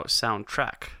all about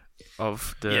soundtrack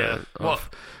of the what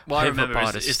I remember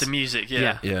is the music.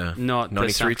 Yeah. Not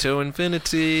 93 to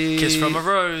Infinity. Kiss from a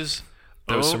Rose.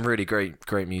 There was some really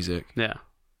great music. Yeah.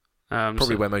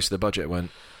 Probably where most of the budget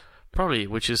went. Probably,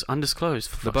 which is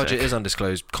undisclosed. The budget is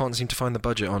undisclosed. Can't seem to find the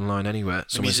budget online anywhere.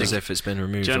 It's almost as if it's been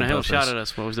removed. Jonah Hill shouted at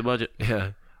us. What was the budget?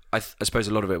 Yeah. I suppose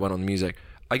a lot of it went on the music.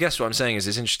 I guess what I'm saying is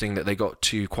it's interesting that they got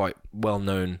two quite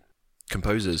well-known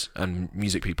composers and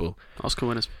music people. Oscar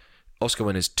winners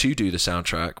to do the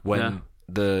soundtrack when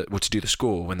to do the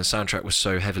score when the soundtrack was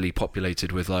so heavily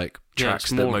populated with like tracks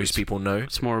that most people know.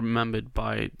 It's more remembered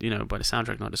by the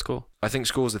soundtrack, not the score. I think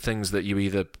scores are things that you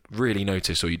either really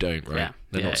notice or you don't, right? Yeah.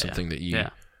 They're not something that you... Yeah.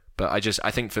 But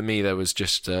I think for me there was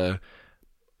just...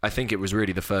 I think it was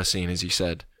really the first scene, as you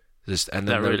said. And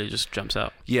then really just jumps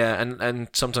out. Yeah, and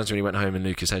sometimes when he went home and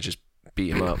Lucas Hedges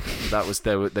beat him up, that was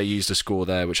they used a score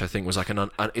there, which I think was like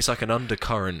it's like an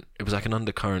undercurrent. It was like an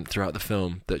undercurrent throughout the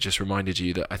film that just reminded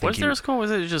you that I think. Was there a score? Was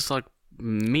it just like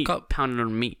meat pounded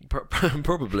on meat?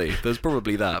 Probably. There's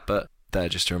probably that, but there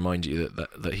just to remind you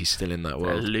that he's still in that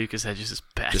world. Lucas Hedges is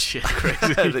batshit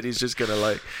crazy. That he's just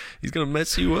gonna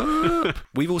mess you up.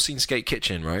 We've all seen Skate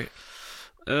Kitchen, right?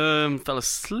 Fell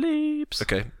asleep.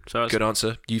 Okay, good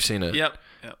answer. You've seen it. Yep.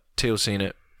 Teal's seen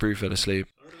it. Brew fell asleep.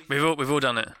 We've all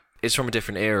done it. It's from a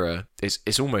different era.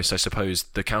 It's almost, I suppose,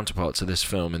 the counterpart to this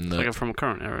film. It's like from a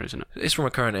current era, isn't it? It's from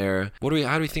a current era. How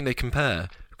do we think they compare?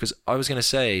 Because I was going to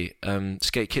say,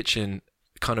 Skate Kitchen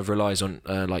kind of relies on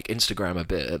like Instagram a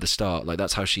bit at the start. Like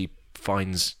that's how she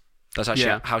finds. That's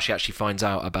actually how she actually finds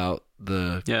out about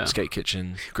the Skate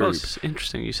Kitchen group. Well, it's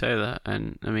interesting you say that,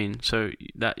 and I mean, so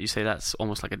that you say that's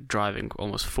almost like a driving,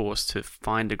 almost force to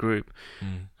find a group.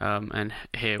 And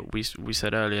here we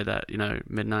said earlier that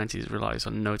Mid90's relies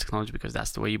on no technology because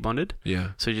that's the way you bonded. Yeah.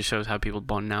 So it just shows how people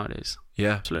bond nowadays.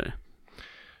 Yeah, absolutely.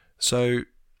 So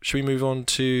should we move on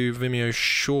to Vimeo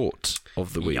short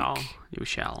of the week? Yeah, we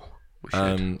shall.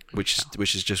 Which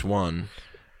is just one,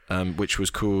 which was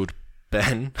called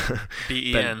Ben.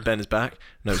 Ben. Ben is back.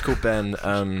 No, it's called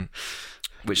Ben,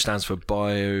 which stands for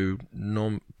Bionically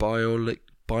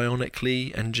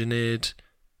Engineered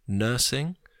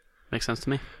Nursing. Makes sense to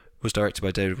me. Was directed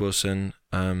by David Wilson.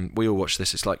 We all watched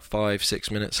this. It's like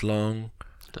 5-6 minutes long.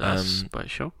 That's quite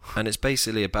short. And it's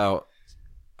basically about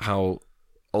how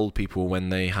old people, when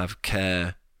they have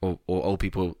care, or old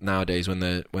people nowadays when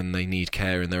they need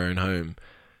care in their own home,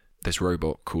 this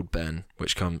robot called Ben,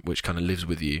 which kind of lives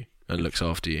with you and looks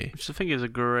after you. Which I think is a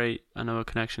great another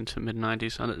connection to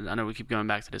Mid90's. I know we keep going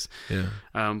back to this. Yeah.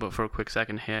 But for a quick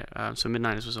second here, so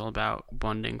Mid90's was all about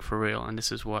bonding for real, and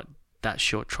this is what that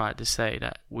short tried to say,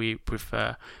 that we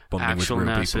prefer bonding actual with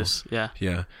real nurses. People. Yeah.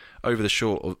 Yeah. Over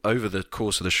the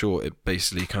course of the short, it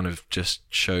basically kind of just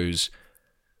shows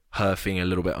her feeling a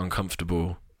little bit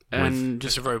uncomfortable. And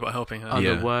just a robot helping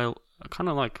her. While kind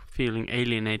of like feeling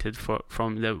alienated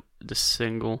from the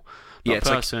single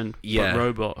person, but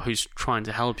robot who's trying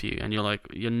to help you, and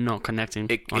you're not connecting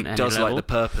on any does level. Like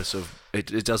the purpose of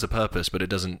it. It does a purpose, but it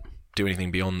doesn't do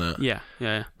anything beyond that.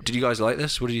 Yeah. Did you guys like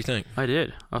this? What did you think? I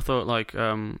did. I thought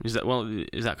is that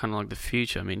kind of like the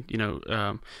future? I mean,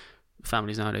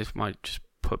 families nowadays might just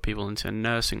put people into a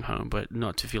nursing home, but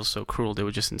not to feel so cruel. They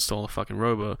would just install a fucking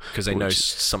robot because they know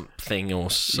something or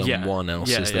someone else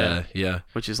is there. Yeah,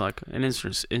 which is like an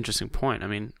interesting point. I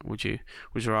mean, would you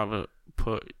rather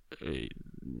put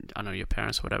your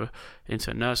parents or whatever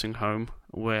into a nursing home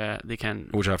where they can?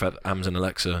 Or would you have Amazon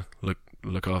Alexa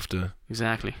look after?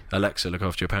 Exactly. Alexa, look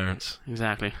after your parents.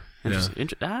 Exactly.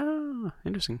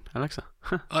 Interesting. Alexa.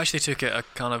 I actually took it a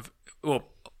kind of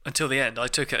until the end. I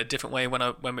took it a different way when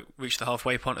we reached the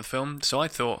halfway point of the film. So I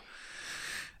thought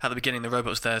at the beginning the robot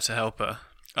was there to help her,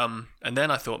 and then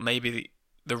I thought maybe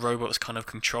the robot was kind of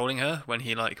controlling her when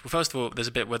he first of all, there's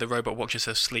a bit where the robot watches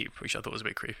her sleep, which I thought was a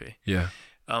bit creepy. Yeah.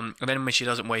 And then when she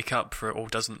doesn't wake up or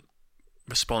doesn't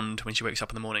respond when she wakes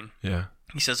up in the morning. Yeah.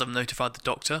 He says, "I've notified the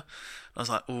doctor." I was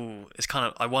like, "Ooh," it's kind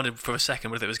of. I wondered for a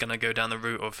second whether it was going to go down the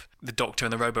route of the doctor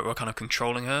and the robot were kind of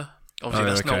controlling her. Obviously,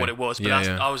 that's not what it was. But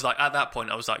I was like, at that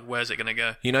point, I was like, "Where's it going to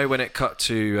go?" When it cut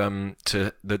to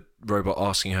the robot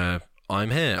asking her,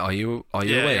 "I'm here. Are you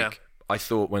awake?" Yeah. I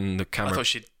thought when the camera, I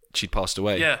thought she'd passed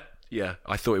away. Yeah. Yeah,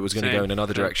 I thought it was going to go in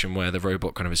another direction where the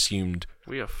robot kind of assumed.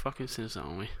 We are fucking sinners,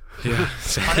 aren't we? Yeah.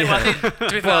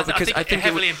 I think it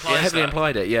heavily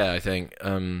implied it. Yeah, I think.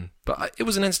 But it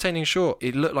was an entertaining short.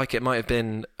 It looked like it might have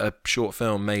been a short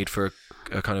film made for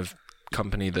a kind of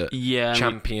company that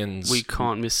champions. We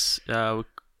can't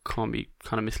be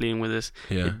kind of misleading with this.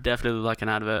 Yeah. It definitely looked like an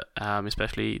advert,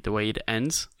 especially the way it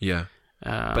ends. Yeah.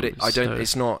 But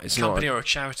it's not company or a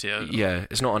charity. Yeah,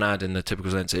 it's not an ad in the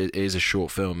typical sense. It is a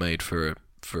short film made for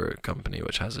a company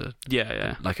which has a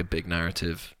like a big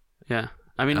narrative. Yeah,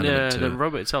 I mean the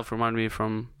robot itself reminded me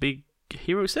from Big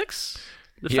Hero 6,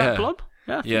 the Fat Blob.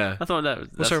 Yeah. I thought that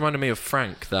also reminded me of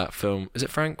Frank. That film, is it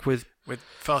Frank with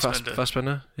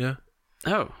Fassbender? Yeah.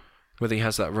 Oh. Whether he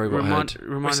has that robot head.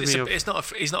 It's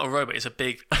not a robot. It's a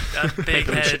big head of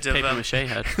paper mache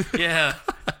head. Yeah.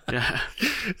 Yeah.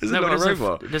 Is it not a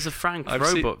robot? There's a Frank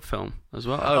robot film as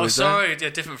well. Oh, sorry,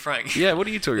 different Frank. Yeah, what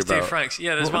are you talking about? Two Franks.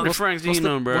 Yeah, there's one. What Franks do you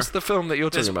know, bro? What's the film that you're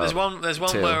talking about? There's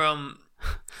one where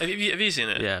have you seen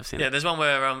it? Yeah, I've seen it. Yeah, there's one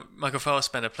where Michael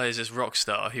Fassbender plays this rock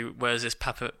star who wears this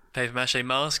paper mache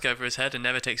mask over his head and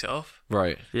never takes it off.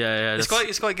 Right. Yeah. It's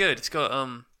quite good. It's got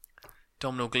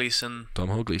Dom Hall Gleeson.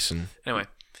 Anyway,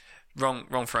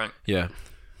 wrong Frank. Yeah.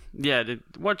 Yeah,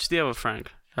 watch the other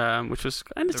Frank, which was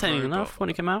entertaining enough when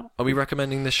it came out. Are we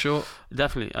recommending this short?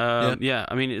 Definitely. Yeah,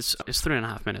 I mean, it's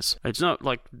 3.5 minutes. It's not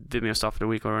like Vimeo stuff of the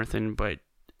week or anything, but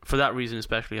for that reason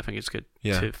especially, I think it's good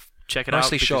to check it out.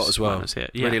 Nicely shot as well. Yeah.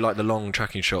 Really like the long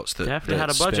tracking shots that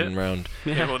had a budget spin around.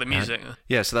 Yeah, all the music.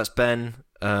 Yeah, so that's Ben,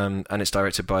 and it's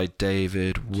directed by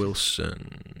David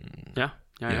Wilson. Yeah.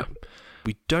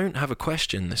 We don't have a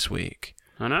question this week.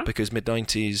 I know. Because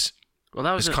Mid90's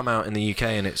has come out in the UK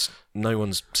and no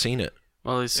one's seen it.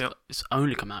 Well, it's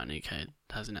only come out in the UK,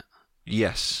 hasn't it?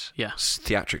 Yes. Yeah.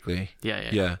 Theatrically.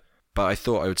 Yeah. But I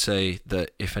thought I would say that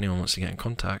if anyone wants to get in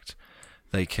contact,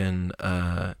 they can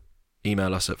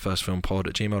email us at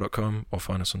firstfilmpod@gmail.com or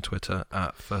find us on Twitter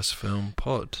at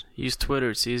firstfilmpod. Use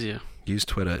Twitter, it's easier. Use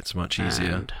Twitter, it's much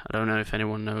easier. And I don't know if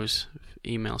anyone knows if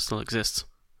email still exists.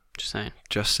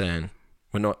 Just saying.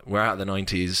 We're out of the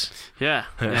 90s. Yeah,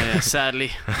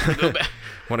 sadly.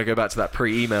 Want to go back to that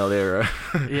pre-email era.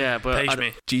 Yeah, but Page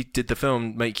me. Did the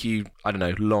film make you, I don't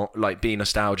know, like be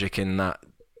nostalgic in that,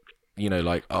 you know,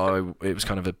 like, oh, it was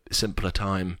kind of a simpler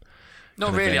time?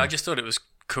 Not really. I just thought it was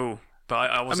cool, but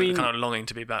I wasn't kind of longing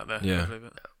to be back there. Yeah.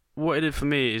 What it did for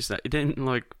me is that it didn't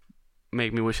like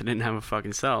make me wish I didn't have a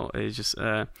fucking cell. It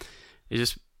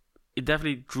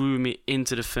definitely drew me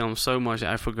into the film so much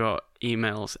that I forgot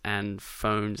emails and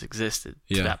phones existed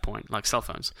to that point, like cell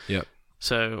phones. Yeah.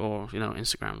 So, or, you know,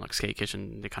 Instagram, like Skate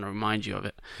Kitchen, they kind of remind you of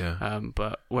it. Yeah.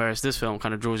 But whereas this film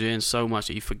kind of draws you in so much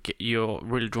that you forget, you're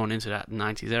really drawn into that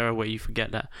 90s era where you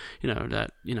forget that,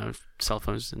 cell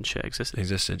phones and shit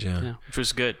existed. Yeah. Which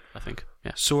was good, I think.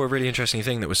 Yeah. Saw a really interesting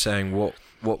thing that was saying what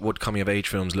would coming of age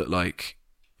films look like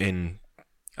in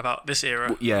about this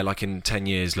era. Yeah, like in 10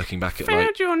 years, looking back at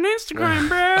found you on Instagram,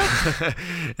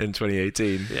 bro. In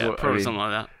 2018. Yeah, probably something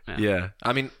like that. Yeah.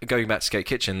 I mean, going back to Skate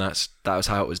Kitchen, that was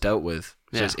how it was dealt with.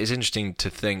 So yeah. It's interesting to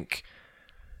think.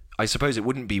 I suppose it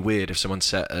wouldn't be weird if someone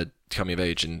set a coming of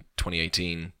age in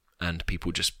 2018 and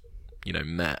people just,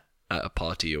 met at a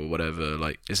party or whatever.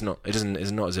 Like, it's not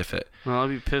as if it. Well, I'll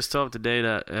be pissed off the day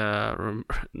that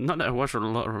not that I watch a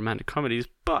lot of romantic comedies,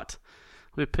 but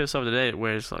I'll be pissed off the day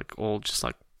where it's like all just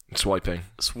like swiping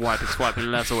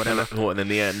left or whatever. And in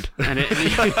the end. And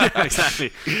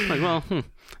exactly. Like, well,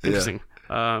 interesting.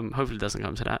 Yeah. Hopefully it doesn't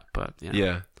come to that, but yeah.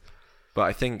 Yeah. But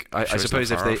I think I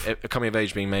suppose if a coming of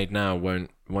age being made now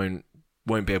won't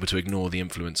be able to ignore the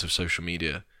influence of social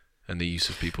media and the use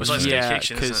of people's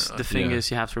because the thing is,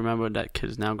 you have to remember that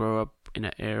kids now grow up in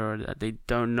an era that they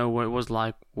don't know what it was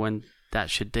like when that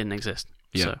shit didn't exist.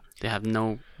 Yeah. So they have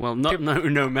no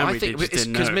memory. I think it's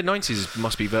because Mid90's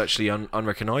must be virtually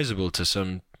unrecognizable to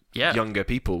some younger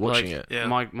people watching it. Yeah.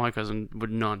 My cousin would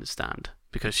not understand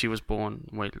because she was born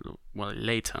way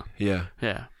later. Yeah.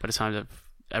 Yeah. By the time that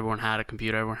everyone had a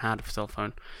computer, everyone had a cell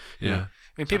phone. Yeah.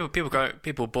 I mean,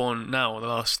 people born now in the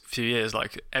last few years,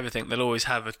 like everything, they'll always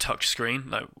have a touch screen.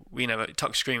 Like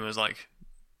touch screen was like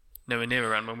nowhere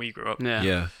near around when we grew up.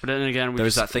 Yeah. But then again, there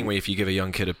is that thing where if you give a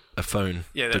young kid a phone,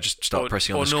 they'll just start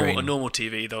pressing on the screen. Or a normal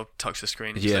TV, they'll touch the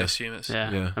screen. Yeah. They assume it's.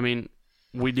 Yeah. I mean,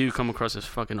 we do come across as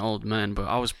fucking old men, but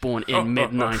I was born in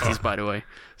mid-90s, by the way.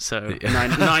 So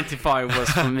 95 was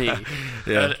for me.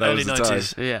 Yeah, early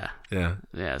 90s. Yeah.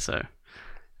 Yeah. So.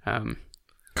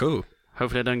 Cool.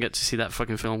 Hopefully I don't get to see that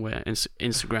fucking film where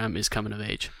Instagram is coming of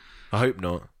age. I hope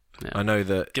not. Yeah. I know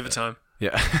that. Give it time.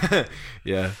 Yeah.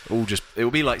 Yeah. It will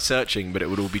be like searching, but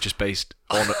it would all be just based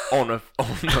on an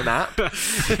app.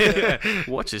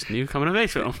 Watch this new coming of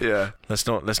age film. Yeah. Let's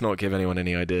not give anyone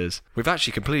any ideas. We've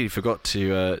actually completely forgot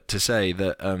to say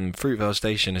that Fruitvale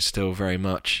Station is still very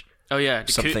much. Oh yeah,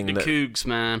 the Cougs,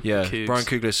 man. Yeah, Cougs. Brian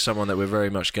Coogler is someone that we're very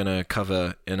much going to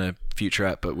cover in a future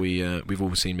app, but we've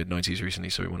all seen Mid90's recently,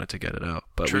 so we wanted to get it out.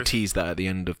 But we teased that at the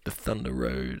end of the Thunder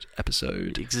Road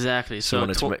episode. Exactly. So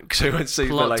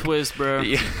plot twist, bro.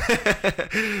 Yeah.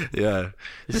 Yeah.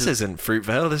 This isn't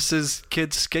Fruitvale. This is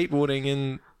kids skateboarding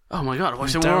in. Oh my god!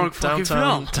 Watch the wrong fucking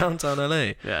film. Downtown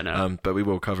LA. Yeah, no. But we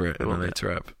will cover it in a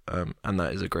later app, and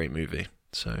that is a great movie.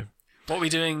 So. What are we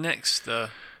doing next?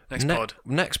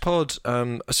 Next pod,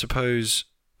 I suppose.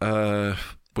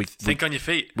 Think on your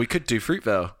feet. We could do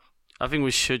Fruitvale. I think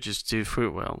we should just do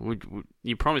Fruitvale.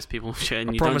 You promised people shit,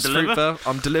 and you promise don't deliver. Fruitvale.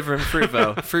 I'm delivering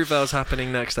Fruitvale. Fruitvale's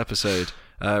happening next episode.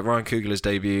 Ryan Coogler's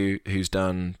debut, who's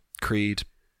done Creed,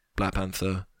 Black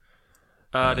Panther.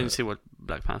 I didn't see what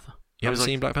Black Panther. You haven't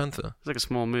seen Black Panther? It was like a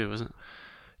small movie, wasn't it?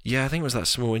 Yeah, I think it was that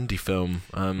small indie film.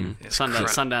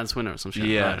 Sundance winner or some shit.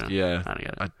 Yeah, I don't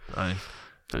get it. I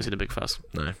don't see the big fuss.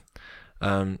 No.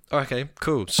 Okay,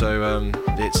 cool. So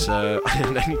it's I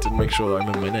need to make sure that I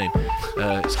remember my name.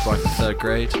 It's goodbye from third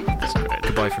grade. It's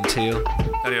goodbye from Teal.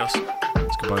 Adios.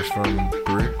 It's goodbye from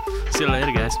Brew. See you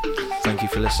later, guys. Thank you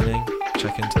for listening.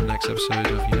 Check into the next episode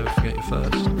of You Never Forget Your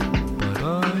First.